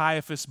 not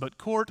Caiaphas, but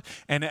Kort,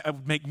 and it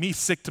would make me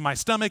sick to my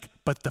stomach,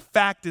 but the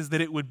fact is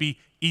that it would be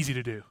easy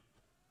to do.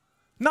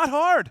 Not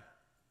hard,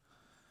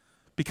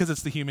 because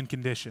it's the human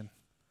condition.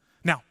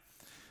 Now,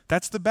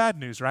 that's the bad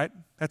news, right?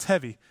 That's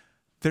heavy.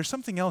 There's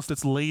something else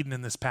that's laden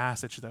in this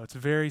passage, though. It's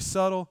very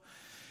subtle.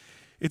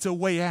 It's a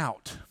way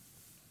out.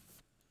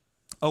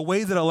 A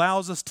way that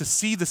allows us to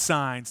see the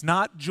signs,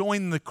 not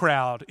join the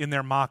crowd in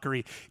their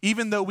mockery,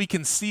 even though we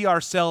can see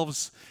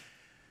ourselves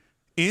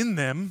in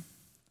them,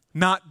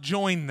 not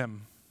join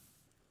them.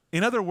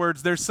 In other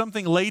words, there's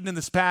something laden in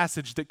this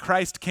passage that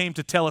Christ came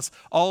to tell us,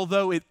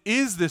 although it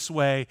is this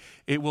way,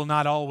 it will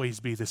not always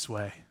be this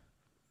way.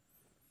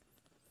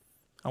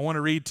 I want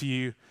to read to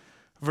you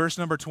verse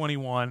number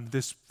 21,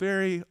 this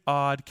very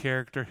odd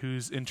character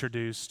who's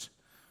introduced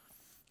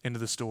into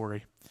the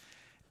story.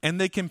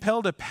 And they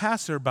compelled a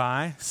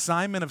passerby,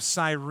 Simon of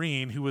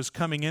Cyrene, who was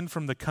coming in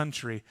from the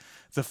country,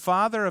 the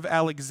father of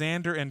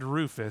Alexander and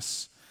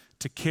Rufus,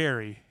 to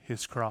carry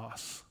his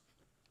cross.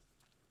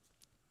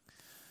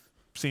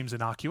 Seems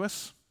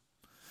innocuous.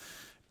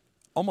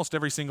 Almost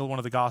every single one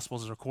of the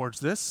Gospels records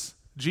this.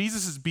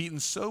 Jesus is beaten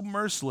so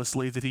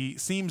mercilessly that he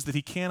seems that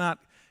he cannot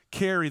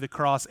carry the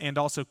cross and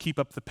also keep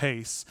up the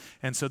pace.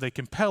 And so they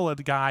compel a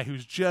guy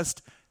who's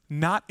just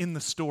not in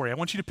the story. I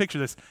want you to picture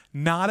this.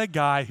 Not a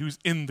guy who's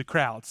in the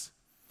crowds.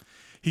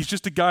 He's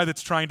just a guy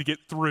that's trying to get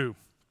through.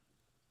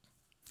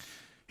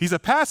 He's a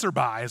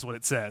passerby, is what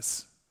it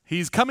says.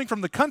 He's coming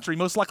from the country,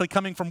 most likely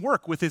coming from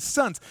work with his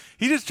sons.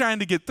 He's just trying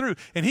to get through.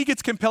 And he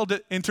gets compelled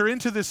to enter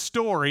into this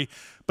story,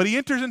 but he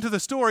enters into the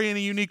story in a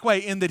unique way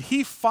in that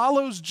he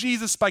follows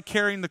Jesus by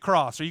carrying the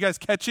cross. Are you guys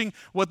catching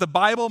what the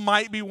Bible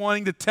might be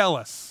wanting to tell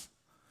us?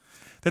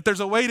 That there's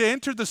a way to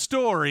enter the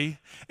story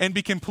and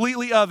be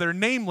completely other,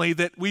 namely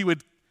that we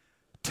would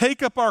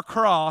take up our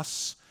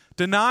cross,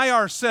 deny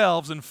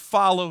ourselves, and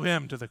follow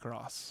him to the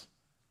cross.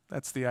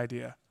 That's the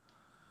idea.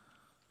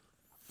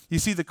 You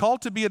see, the call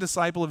to be a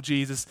disciple of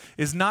Jesus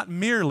is not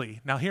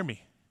merely, now hear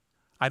me,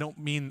 I don't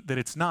mean that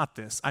it's not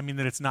this. I mean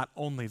that it's not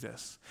only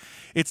this.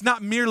 It's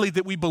not merely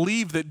that we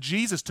believe that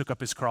Jesus took up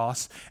his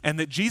cross and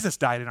that Jesus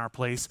died in our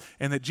place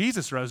and that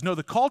Jesus rose. No,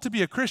 the call to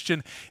be a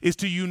Christian is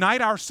to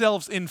unite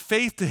ourselves in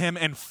faith to him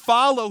and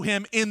follow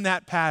him in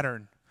that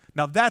pattern.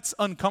 Now that's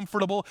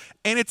uncomfortable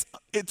and it's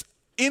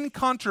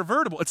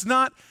incontrovertible. It's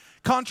not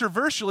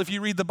controversial if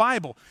you read the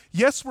Bible.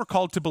 Yes, we're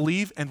called to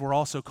believe and we're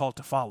also called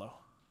to follow.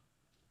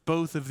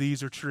 Both of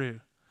these are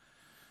true.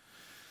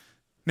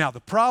 Now,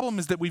 the problem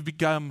is that we've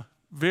become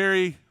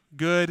very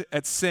good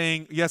at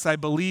saying, yes, I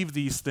believe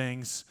these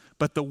things,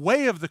 but the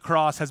way of the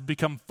cross has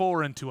become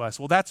foreign to us.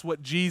 Well, that's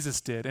what Jesus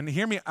did. And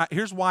hear me,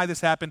 here's why this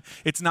happened.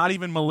 It's not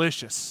even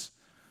malicious.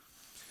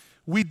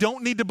 We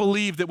don't need to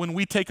believe that when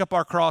we take up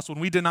our cross, when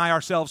we deny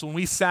ourselves, when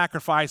we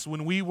sacrifice,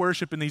 when we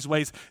worship in these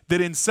ways,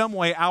 that in some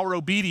way our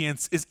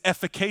obedience is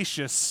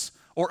efficacious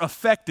or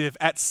effective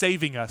at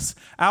saving us.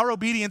 Our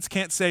obedience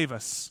can't save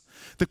us.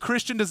 The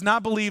Christian does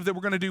not believe that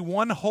we're going to do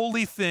one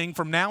holy thing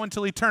from now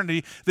until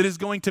eternity that is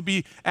going to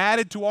be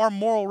added to our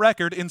moral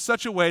record in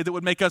such a way that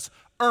would make us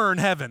earn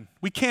heaven.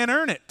 We can't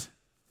earn it.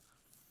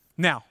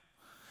 Now,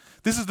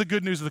 this is the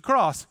good news of the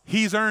cross.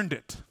 He's earned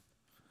it.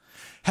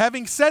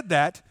 Having said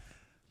that,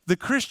 the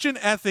Christian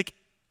ethic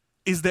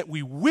is that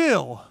we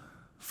will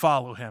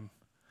follow him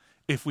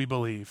if we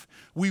believe.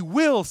 We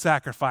will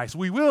sacrifice.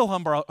 We will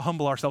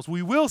humble ourselves.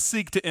 We will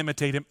seek to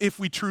imitate him if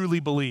we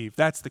truly believe.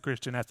 That's the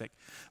Christian ethic.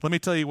 Let me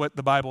tell you what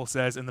the Bible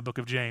says in the book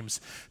of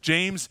James.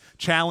 James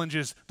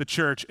challenges the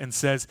church and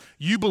says,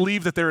 you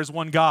believe that there is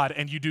one God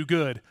and you do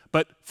good.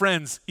 But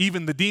friends,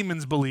 even the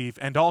demons believe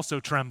and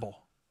also tremble.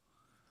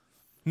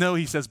 No,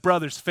 he says,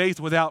 brothers, faith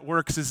without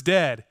works is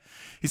dead.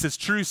 He says,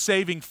 true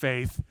saving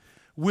faith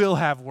will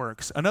have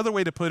works. Another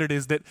way to put it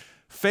is that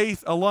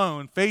faith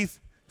alone, faith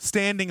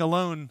standing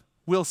alone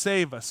will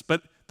save us.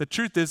 But the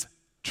truth is,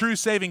 true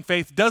saving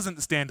faith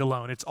doesn't stand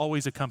alone. It's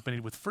always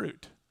accompanied with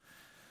fruit.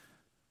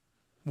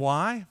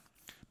 Why?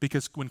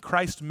 Because when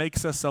Christ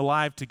makes us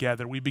alive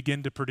together, we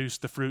begin to produce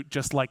the fruit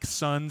just like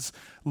sons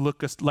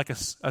look like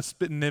a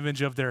spitting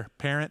image of their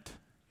parent.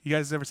 You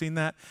guys ever seen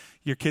that?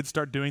 Your kids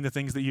start doing the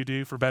things that you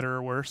do for better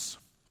or worse.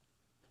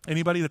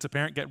 Anybody that's a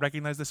parent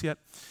recognize this yet?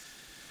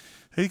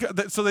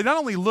 So they not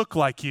only look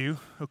like you,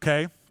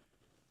 okay,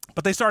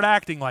 but they start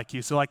acting like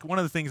you. So like one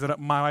of the things that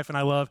my wife and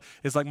I love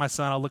is like my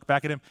son, I'll look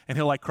back at him and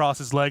he'll like cross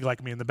his leg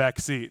like me in the back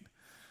seat.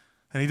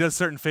 And he does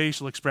certain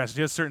facial expressions.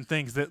 He does certain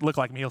things that look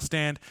like me. He'll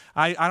stand.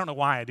 I don't know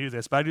why I do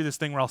this, but I do this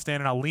thing where I'll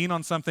stand and I'll lean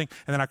on something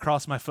and then I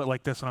cross my foot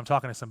like this when I'm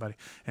talking to somebody.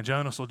 And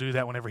Jonas will do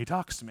that whenever he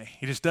talks to me.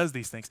 He just does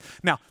these things.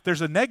 Now,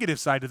 there's a negative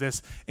side to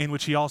this in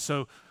which he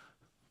also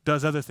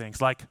does other things.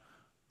 Like,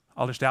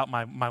 I'll just out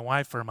my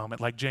wife for a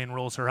moment, like Jane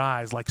rolls her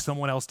eyes like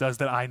someone else does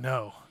that I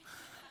know.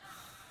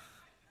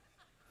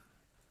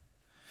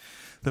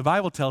 The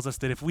Bible tells us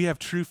that if we have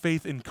true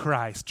faith in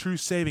Christ, true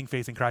saving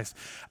faith in Christ,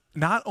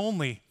 not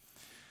only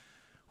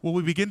will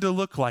we begin to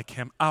look like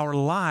him, our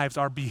lives,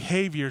 our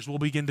behaviors will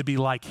begin to be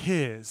like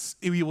his.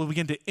 We will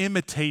begin to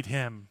imitate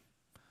him.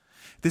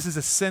 This is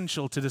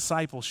essential to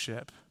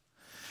discipleship.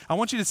 I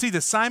want you to see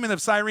this. Simon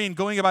of Cyrene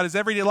going about his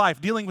everyday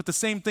life, dealing with the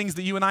same things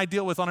that you and I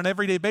deal with on an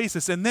everyday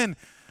basis. And then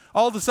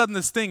all of a sudden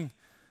this thing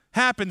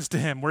happens to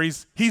him where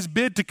he's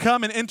bid to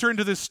come and enter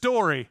into this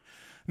story.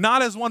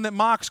 Not as one that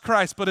mocks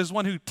Christ, but as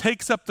one who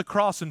takes up the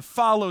cross and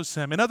follows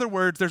him. In other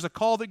words, there's a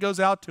call that goes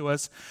out to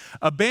us.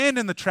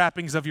 Abandon the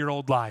trappings of your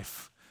old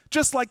life.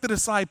 Just like the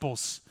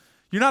disciples.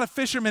 You're not a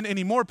fisherman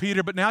anymore,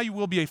 Peter, but now you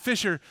will be a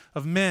fisher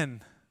of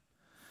men.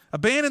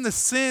 Abandon the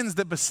sins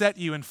that beset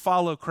you and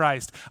follow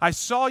Christ. I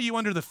saw you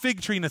under the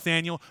fig tree,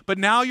 Nathaniel, but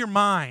now you're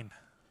mine.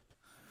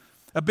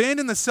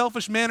 Abandon the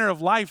selfish manner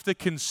of life that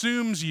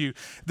consumes you,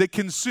 that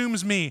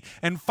consumes me,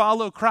 and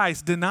follow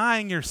Christ,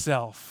 denying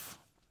yourself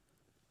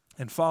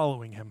and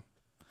following him.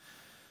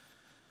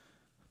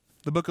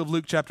 The book of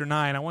Luke chapter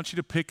 9, I want you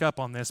to pick up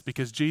on this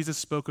because Jesus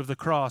spoke of the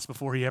cross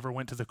before he ever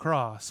went to the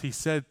cross. He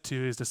said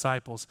to his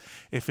disciples,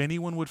 if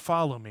anyone would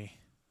follow me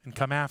and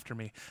come after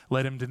me,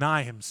 let him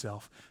deny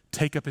himself,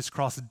 take up his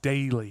cross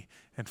daily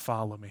and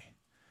follow me.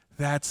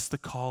 That's the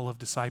call of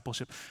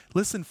discipleship.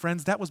 Listen,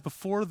 friends, that was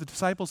before the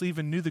disciples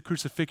even knew the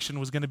crucifixion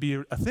was going to be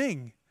a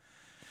thing.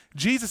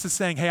 Jesus is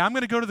saying, hey, I'm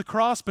going to go to the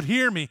cross, but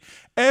hear me.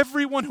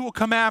 Everyone who will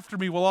come after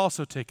me will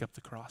also take up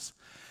the cross.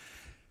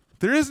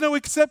 There is no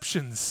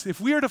exceptions. If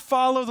we are to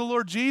follow the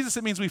Lord Jesus,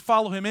 it means we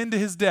follow him into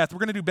his death. We're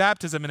going to do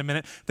baptism in a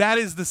minute. That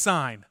is the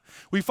sign.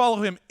 We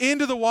follow him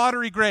into the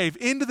watery grave,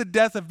 into the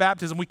death of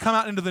baptism. We come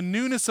out into the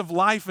newness of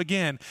life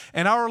again,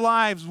 and our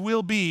lives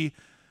will be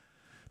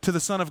to the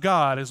Son of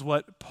God, is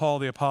what Paul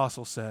the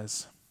Apostle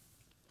says.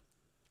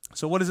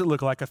 So what does it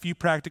look like? A few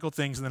practical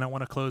things, and then I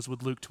want to close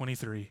with Luke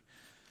 23.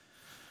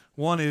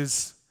 One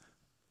is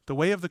the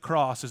way of the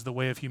cross is the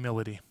way of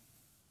humility.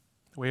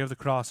 The way of the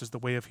cross is the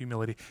way of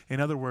humility.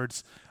 In other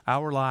words,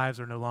 our lives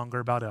are no longer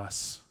about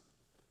us.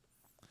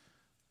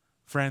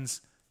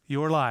 Friends,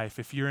 your life,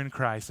 if you're in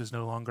Christ, is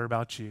no longer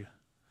about you.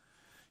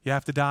 You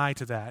have to die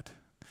to that.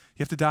 You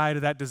have to die to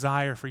that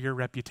desire for your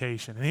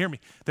reputation. And hear me,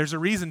 there's a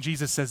reason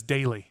Jesus says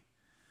daily.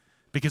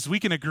 Because we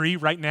can agree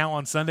right now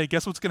on Sunday,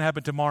 guess what's going to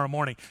happen tomorrow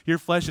morning? Your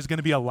flesh is going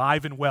to be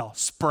alive and well,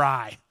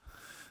 spry,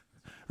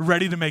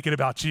 ready to make it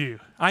about you.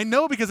 I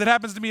know because it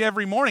happens to me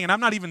every morning, and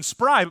I'm not even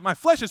spry, but my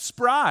flesh is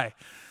spry.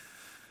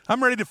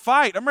 I'm ready to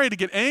fight. I'm ready to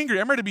get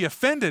angry. I'm ready to be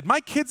offended. My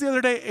kids the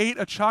other day ate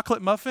a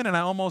chocolate muffin, and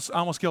I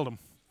almost killed them.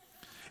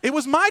 It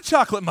was my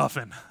chocolate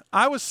muffin.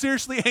 I was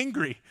seriously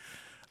angry.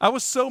 I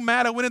was so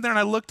mad. I went in there, and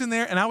I looked in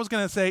there, and I was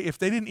going to say, if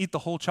they didn't eat the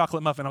whole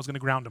chocolate muffin, I was going to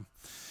ground them.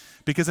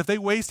 Because if they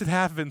wasted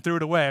half of it and threw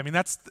it away, I mean,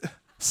 that's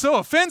so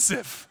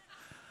offensive.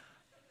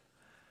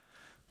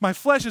 My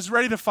flesh is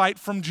ready to fight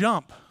from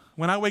jump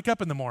when I wake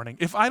up in the morning.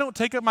 If I don't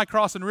take up my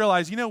cross and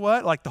realize, you know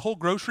what, like the whole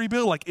grocery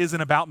bill like isn't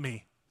about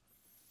me.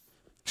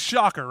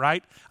 Shocker,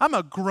 right? I'm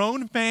a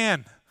grown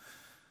man.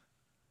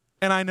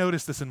 And I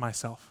notice this in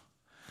myself.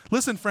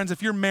 Listen, friends,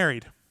 if you're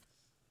married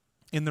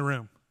in the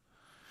room,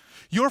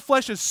 Your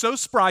flesh is so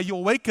spry,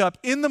 you'll wake up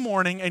in the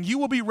morning and you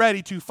will be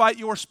ready to fight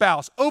your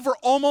spouse over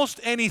almost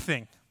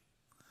anything.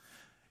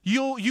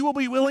 You will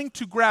be willing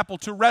to grapple,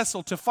 to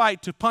wrestle, to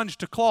fight, to punch,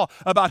 to claw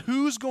about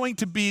who's going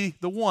to be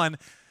the one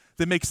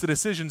that makes the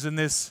decisions in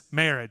this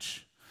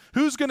marriage.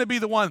 Who's going to be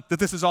the one that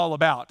this is all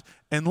about?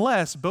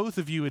 Unless both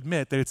of you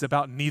admit that it's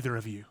about neither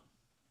of you.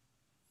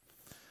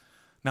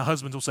 Now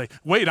husbands will say,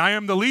 wait, I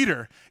am the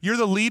leader. You're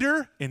the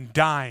leader in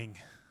dying.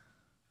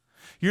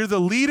 You're the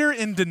leader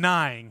in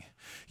denying.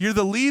 You're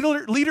the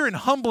leader in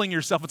humbling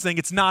yourself and saying,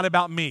 it's not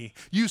about me.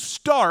 You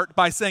start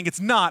by saying,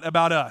 it's not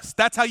about us.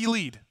 That's how you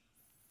lead.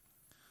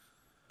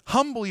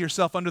 Humble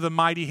yourself under the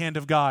mighty hand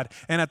of God,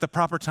 and at the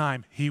proper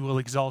time, he will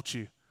exalt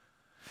you.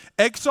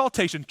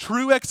 Exaltation,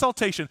 true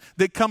exaltation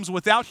that comes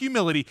without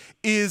humility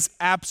is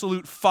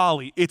absolute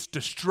folly. It's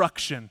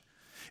destruction.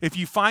 If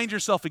you find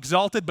yourself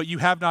exalted, but you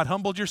have not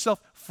humbled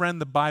yourself,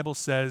 friend, the Bible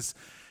says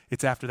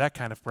it's after that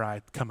kind of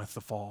pride cometh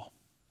the fall.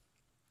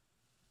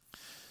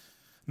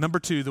 Number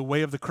 2, the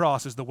way of the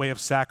cross is the way of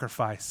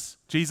sacrifice.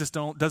 Jesus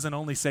doesn't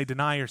only say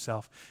deny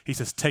yourself. He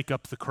says take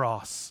up the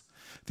cross,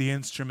 the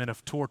instrument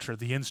of torture,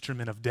 the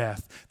instrument of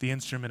death, the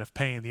instrument of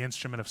pain, the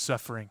instrument of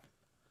suffering.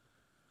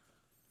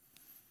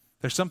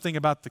 There's something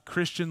about the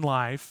Christian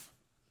life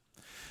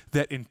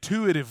that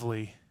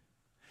intuitively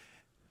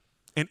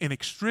and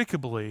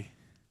inextricably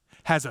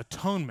has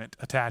atonement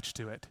attached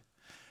to it.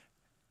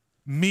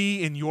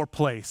 Me in your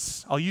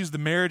place. I'll use the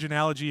marriage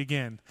analogy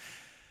again.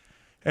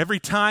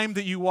 Every time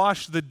that you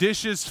wash the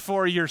dishes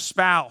for your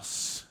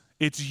spouse,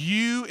 it's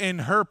you in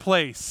her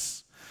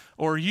place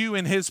or you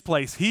in his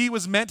place. He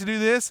was meant to do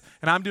this,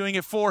 and I'm doing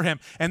it for him.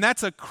 And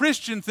that's a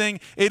Christian thing.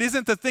 It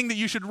isn't the thing that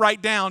you should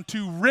write down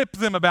to rip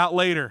them about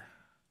later.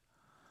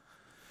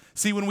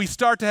 See, when we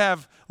start to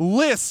have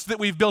lists that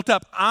we've built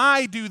up,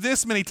 I do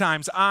this many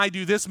times, I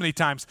do this many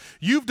times.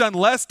 You've done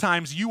less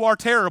times, you are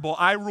terrible.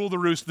 I rule the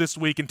roost this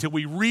week until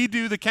we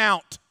redo the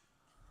count.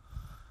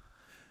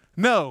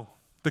 No,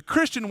 the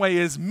Christian way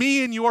is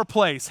me in your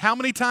place. How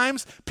many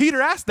times?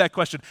 Peter asked that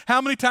question.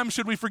 How many times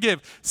should we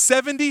forgive?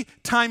 70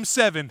 times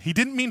 7. He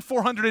didn't mean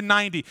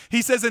 490.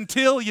 He says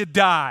until you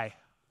die.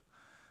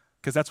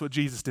 Because that's what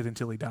Jesus did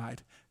until he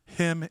died.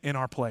 Him in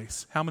our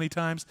place. How many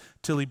times?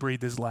 Till he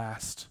breathed his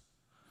last.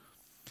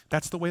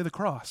 That's the way of the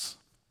cross.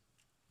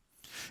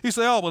 You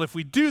say, oh, well, if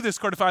we do this,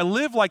 Kort, if I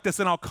live like this,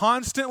 then I'll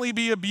constantly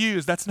be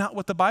abused. That's not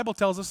what the Bible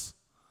tells us.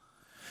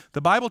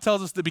 The Bible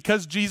tells us that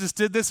because Jesus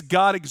did this,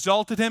 God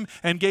exalted him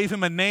and gave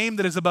him a name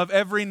that is above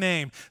every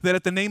name, that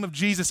at the name of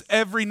Jesus,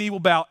 every knee will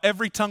bow,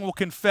 every tongue will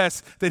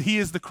confess that he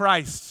is the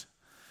Christ.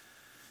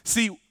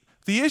 See,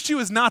 the issue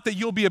is not that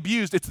you'll be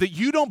abused. It's that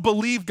you don't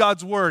believe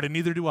God's word, and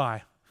neither do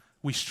I.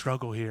 We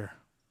struggle here.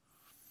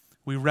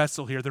 We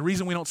wrestle here. The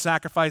reason we don't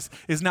sacrifice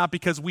is not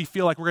because we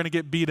feel like we're going to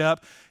get beat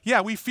up. Yeah,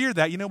 we fear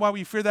that. You know why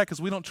we fear that?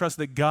 Because we don't trust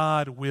that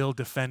God will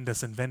defend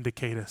us and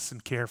vindicate us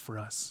and care for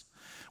us.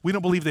 We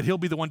don't believe that he'll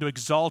be the one to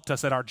exalt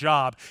us at our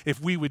job if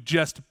we would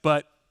just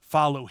but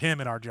follow him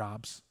in our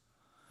jobs.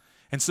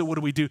 And so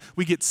what do?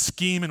 We get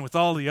scheming with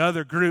all the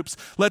other groups.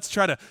 Let's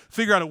try to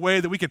figure out a way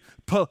that we can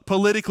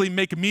politically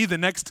make me the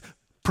next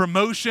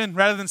promotion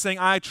rather than saying,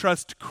 I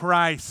trust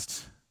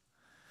Christ.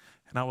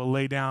 And I will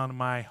lay down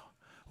my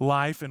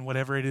life and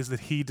whatever it is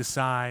that he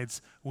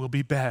decides will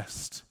be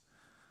best.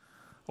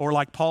 Or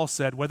like Paul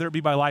said, whether it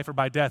be by life or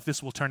by death,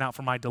 this will turn out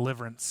for my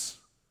deliverance.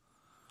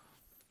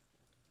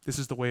 This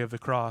is the way of the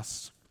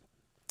cross.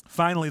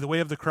 Finally, the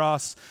way of the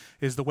cross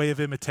is the way of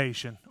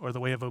imitation or the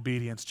way of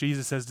obedience.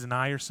 Jesus says,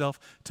 deny yourself,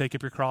 take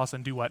up your cross,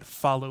 and do what?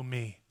 Follow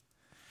me.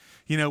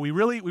 You know, we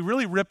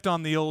really ripped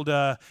on the old,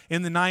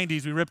 in the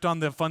 90s, we ripped on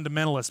the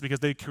fundamentalists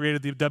because they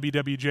created the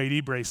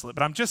WWJD bracelet.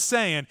 But I'm just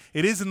saying,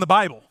 it is in the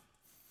Bible.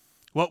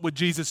 What would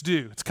Jesus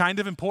do? It's kind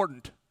of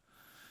important.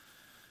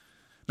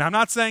 Now, I'm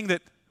not saying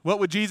that what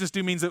would Jesus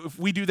do means that if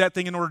we do that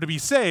thing in order to be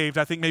saved,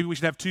 I think maybe we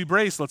should have 2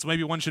 bracelets.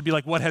 Maybe one should be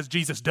like, what has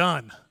Jesus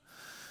done?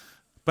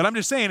 But I'm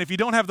just saying, if you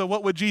don't have the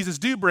what would Jesus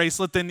do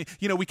bracelet, then,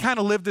 we kind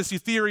of live this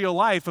ethereal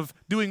life of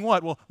doing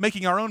what? Well,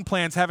 making our own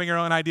plans, having our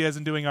own ideas,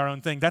 and doing our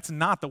own thing. That's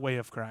not the way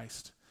of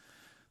Christ.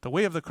 The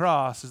way of the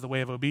cross is the way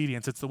of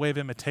obedience. It's the way of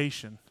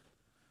imitation.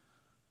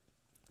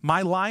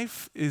 My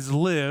life is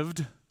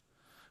lived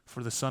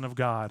for the Son of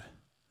God.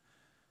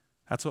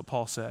 That's what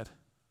Paul said.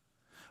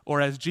 Or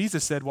as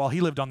Jesus said while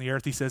he lived on the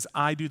earth, he says,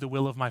 I do the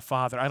will of my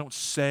Father. I don't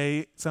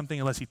say something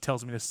unless he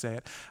tells me to say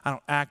it. I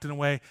don't act in a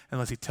way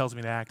unless he tells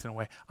me to act in a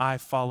way. I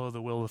follow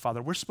the will of the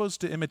Father. We're supposed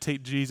to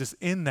imitate Jesus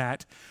in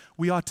that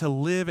we ought to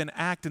live and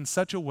act in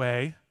such a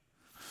way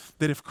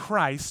that if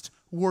Christ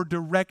were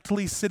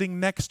directly sitting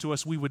next to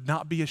us, we would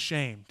not be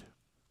ashamed.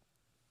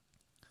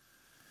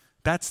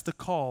 That's the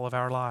call of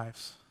our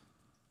lives.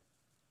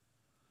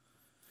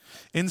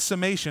 In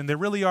summation, there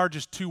really are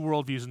just 2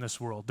 worldviews in this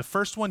world. The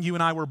first one you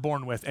and I were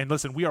born with. And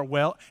listen,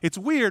 it's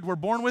weird, we're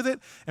born with it,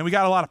 and we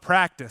got a lot of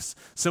practice.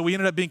 So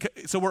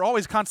we're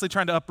always constantly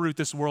trying to uproot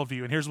this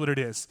worldview, and here's what it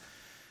is.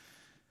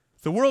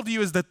 The worldview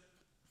is that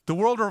the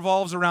world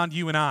revolves around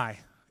you and I.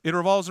 It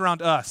revolves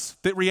around us.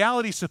 That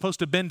reality is supposed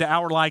to bend to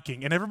our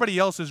liking, and everybody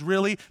else is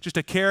really just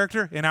a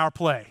character in our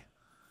play.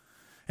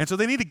 And so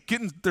they need to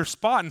get in their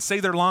spot and say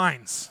their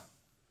lines.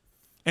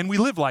 And we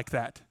live like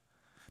that.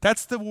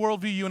 That's the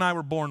worldview you and I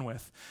were born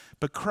with.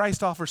 But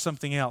Christ offers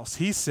something else.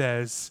 He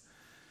says,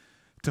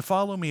 to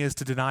follow me is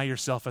to deny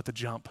yourself at the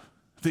jump,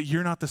 that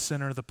you're not the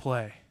center of the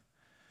play.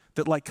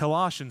 That like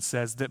Colossians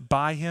says, that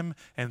by him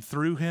and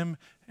through him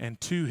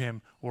and to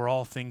him were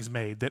all things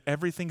made. That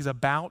everything's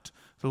about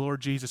the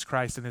Lord Jesus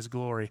Christ and his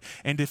glory.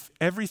 And if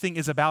everything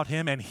is about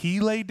him and he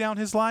laid down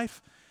his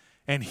life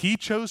and he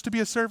chose to be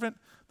a servant,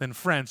 then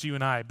friends, you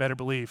and I better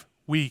believe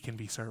we can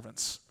be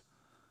servants.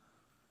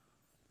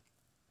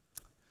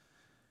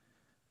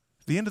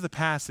 The end of the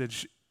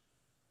passage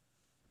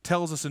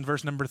tells us in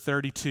verse number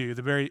 32,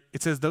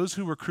 it says, those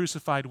who were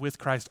crucified with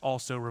Christ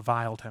also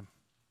reviled him.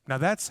 Now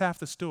that's half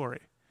the story.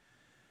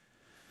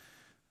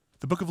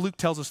 The book of Luke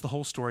tells us the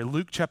whole story.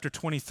 Luke chapter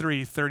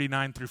 23,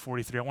 39 through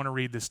 43. I want to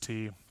read this to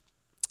you.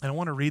 And I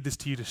want to read this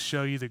to you to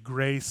show you the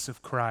grace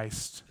of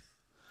Christ.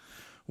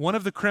 One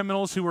of the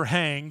criminals who were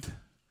hanged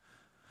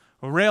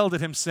railed at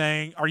him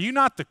saying, are you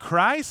not the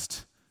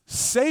Christ?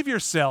 Save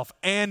yourself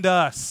and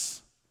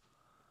us.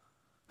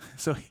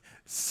 So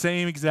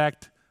same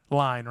exact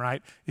line,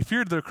 right? If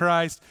you're the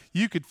Christ,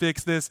 you could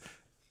fix this,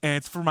 and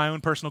it's for my own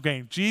personal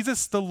gain.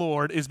 Jesus, the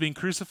Lord, is being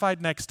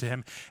crucified next to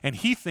him, and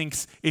he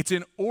thinks it's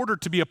in order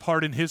to be a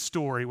part in his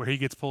story where he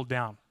gets pulled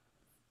down.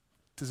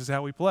 This is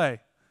how we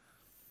play.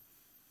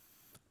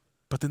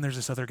 But then there's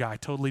this other guy,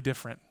 totally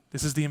different.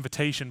 This is the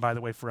invitation, by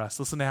the way, for us.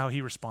 Listen to how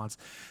he responds.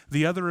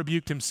 The other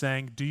rebuked him,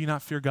 saying, do you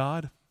not fear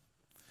God?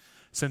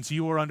 Since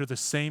you are under the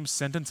same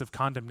sentence of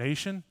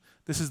condemnation,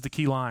 this is the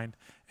key line,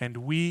 and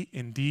we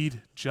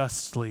indeed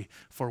justly,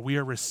 for we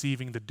are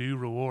receiving the due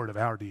reward of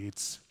our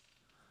deeds.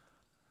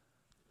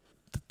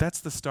 That's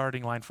the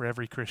starting line for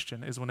every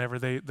Christian, is whenever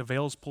the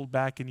veil's pulled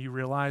back and you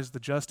realize the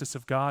justice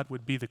of God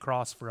would be the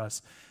cross for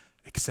us,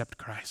 except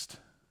Christ.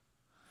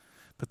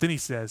 But then he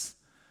says,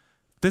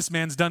 this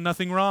man's done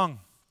nothing wrong.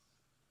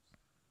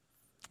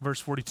 Verse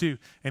 42,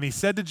 and he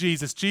said to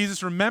Jesus,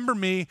 Jesus, remember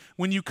me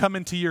when you come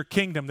into your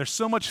kingdom. There's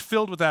so much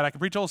filled with that. I can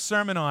preach a whole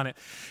sermon on it.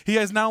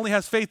 He not only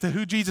has faith to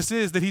who Jesus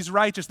is, that he's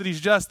righteous, that he's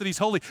just, that he's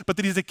holy, but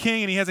that he's a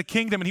king and he has a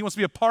kingdom and he wants to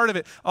be a part of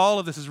it. All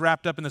of this is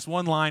wrapped up in this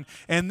one line.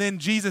 And then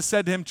Jesus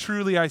said to him,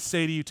 truly I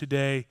say to you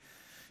today,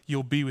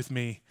 you'll be with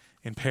me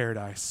in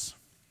paradise.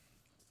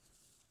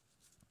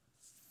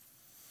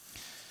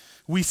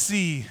 We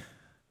see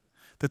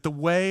that the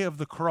way of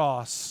the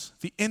cross,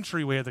 the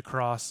entryway of the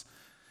cross,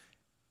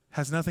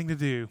 has nothing to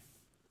do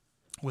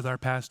with our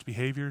past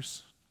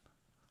behaviors.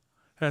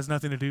 It has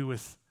nothing to do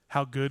with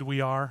how good we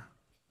are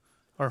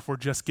or if we're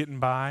just getting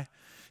by.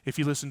 If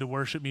you listen to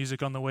worship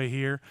music on the way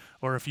here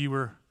or if you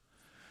were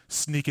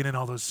sneaking in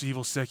all those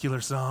evil secular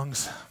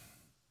songs.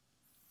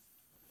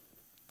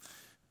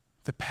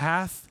 The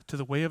path to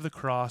the way of the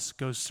cross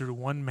goes through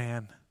one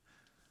man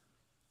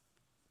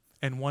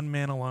and one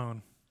man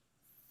alone.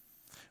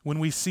 When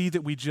we see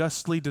that we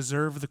justly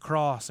deserve the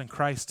cross and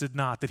Christ did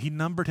not, that he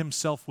numbered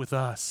himself with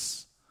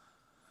us,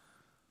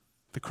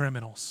 the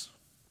criminals,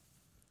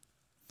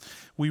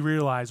 we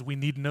realize we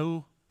need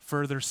no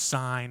further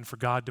sign for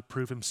God to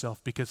prove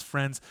himself because,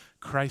 friends,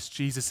 Christ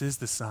Jesus is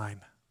the sign.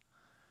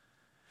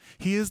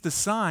 He is the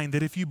sign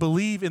that if you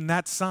believe in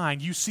that sign,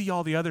 you see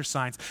all the other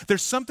signs.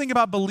 There's something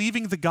about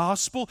believing the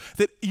gospel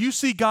that you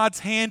see God's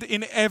hand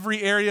in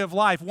every area of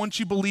life. Once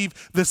you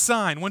believe the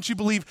sign, once you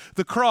believe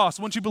the cross,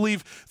 once you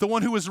believe the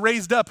one who was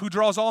raised up, who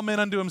draws all men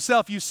unto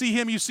himself, you see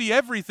him, you see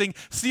everything.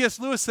 C.S.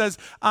 Lewis says,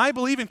 I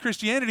believe in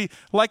Christianity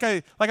like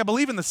I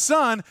believe in the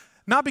sun,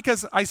 not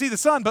because I see the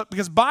sun, but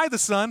because by the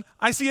sun,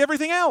 I see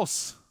everything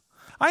else.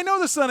 I know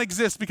the sun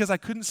exists because I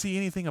couldn't see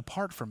anything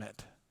apart from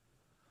it.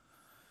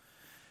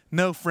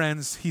 No,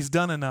 friends, he's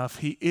done enough.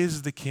 He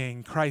is the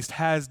king. Christ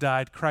has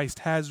died. Christ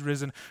has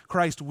risen.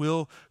 Christ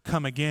will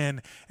come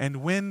again.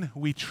 And when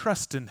we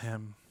trust in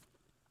him,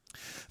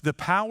 the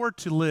power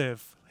to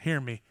live,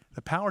 hear me,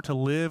 the power to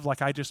live,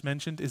 like I just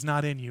mentioned, is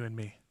not in you and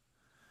me.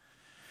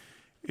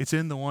 It's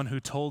in the one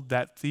who told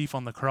that thief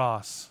on the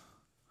cross,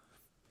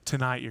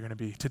 today you're going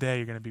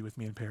to be with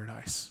me in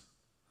paradise.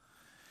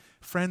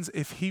 Friends,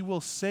 if he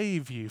will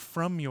save you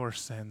from your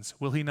sins,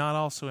 will he not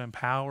also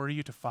empower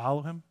you to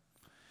follow him?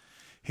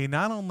 He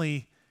not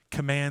only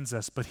commands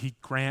us, but he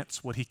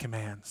grants what he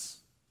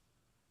commands.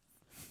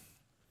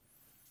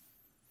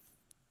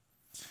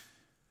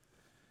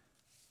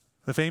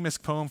 The famous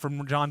poem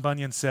from John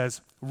Bunyan says,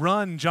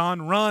 run,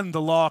 John, run,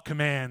 the law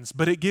commands,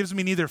 but it gives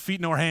me neither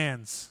feet nor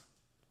hands.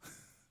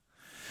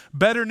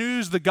 Better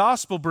news the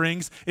gospel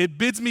brings, it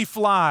bids me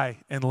fly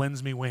and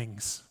lends me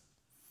wings.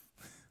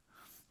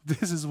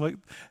 This is what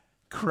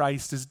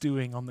Christ is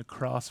doing on the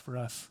cross for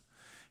us.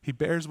 He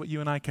bears what you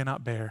and I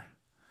cannot bear.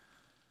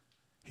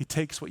 He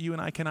takes what you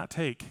and I cannot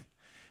take,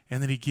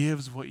 and then he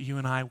gives what you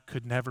and I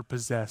could never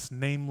possess,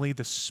 namely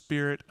the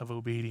spirit of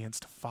obedience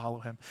to follow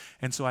him.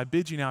 And so I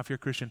bid you now, if you're a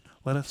Christian,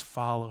 let us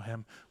follow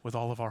him with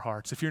all of our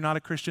hearts. If you're not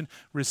a Christian,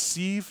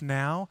 receive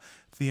now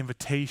the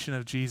invitation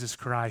of Jesus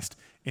Christ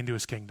into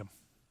his kingdom.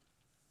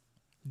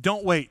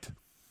 Don't wait.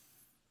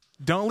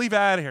 Don't leave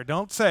out of here.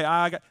 Don't say,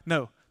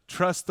 no.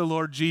 Trust the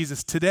Lord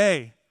Jesus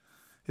today.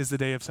 is the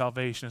day of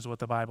salvation, is what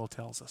the Bible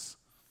tells us.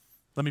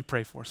 Let me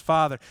pray for us.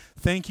 Father,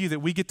 thank you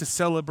that we get to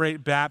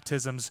celebrate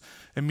baptisms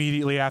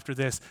immediately after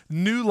this.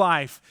 New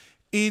life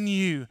in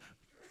you.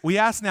 We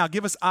ask now,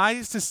 give us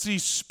eyes to see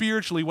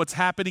spiritually what's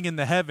happening in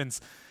the heavens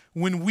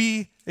when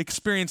we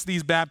experience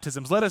these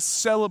baptisms. Let us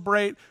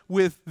celebrate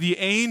with the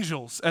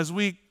angels as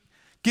we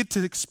get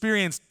to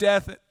experience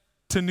death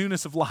to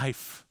newness of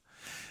life.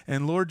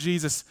 And Lord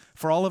Jesus,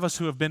 for all of us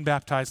who have been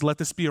baptized, let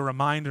this be a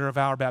reminder of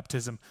our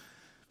baptism.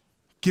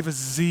 Give us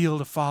zeal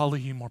to follow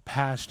you more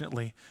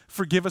passionately.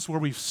 Forgive us where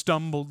we've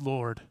stumbled,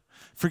 Lord.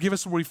 Forgive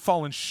us where we've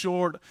fallen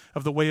short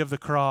of the way of the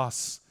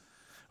cross.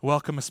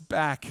 Welcome us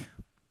back.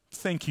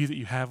 Thank you that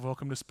you have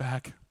welcomed us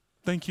back.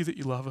 Thank you that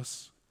you love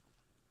us.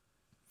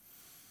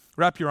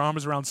 Wrap your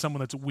arms around someone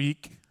that's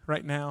weak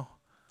right now.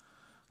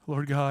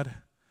 Lord God,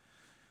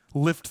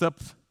 lift up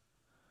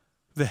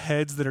the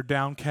heads that are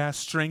downcast.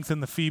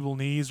 Strengthen the feeble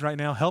knees right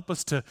now. Help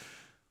us to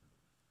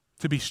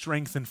be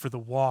strengthened for the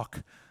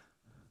walk,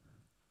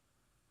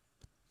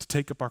 to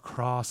take up our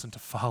cross and to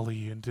follow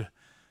you and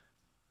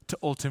to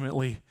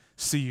ultimately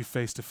see you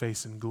face to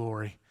face in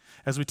glory.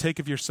 As we take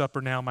of your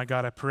supper now, my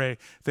God, I pray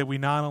that we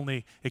not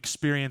only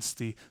experience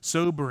the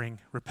sobering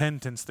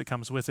repentance that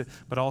comes with it,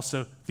 but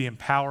also the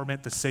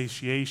empowerment, the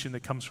satiation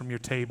that comes from your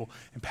table.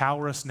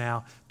 Empower us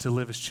now to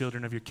live as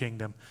children of your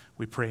kingdom.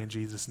 We pray in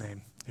Jesus'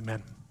 name.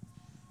 Amen.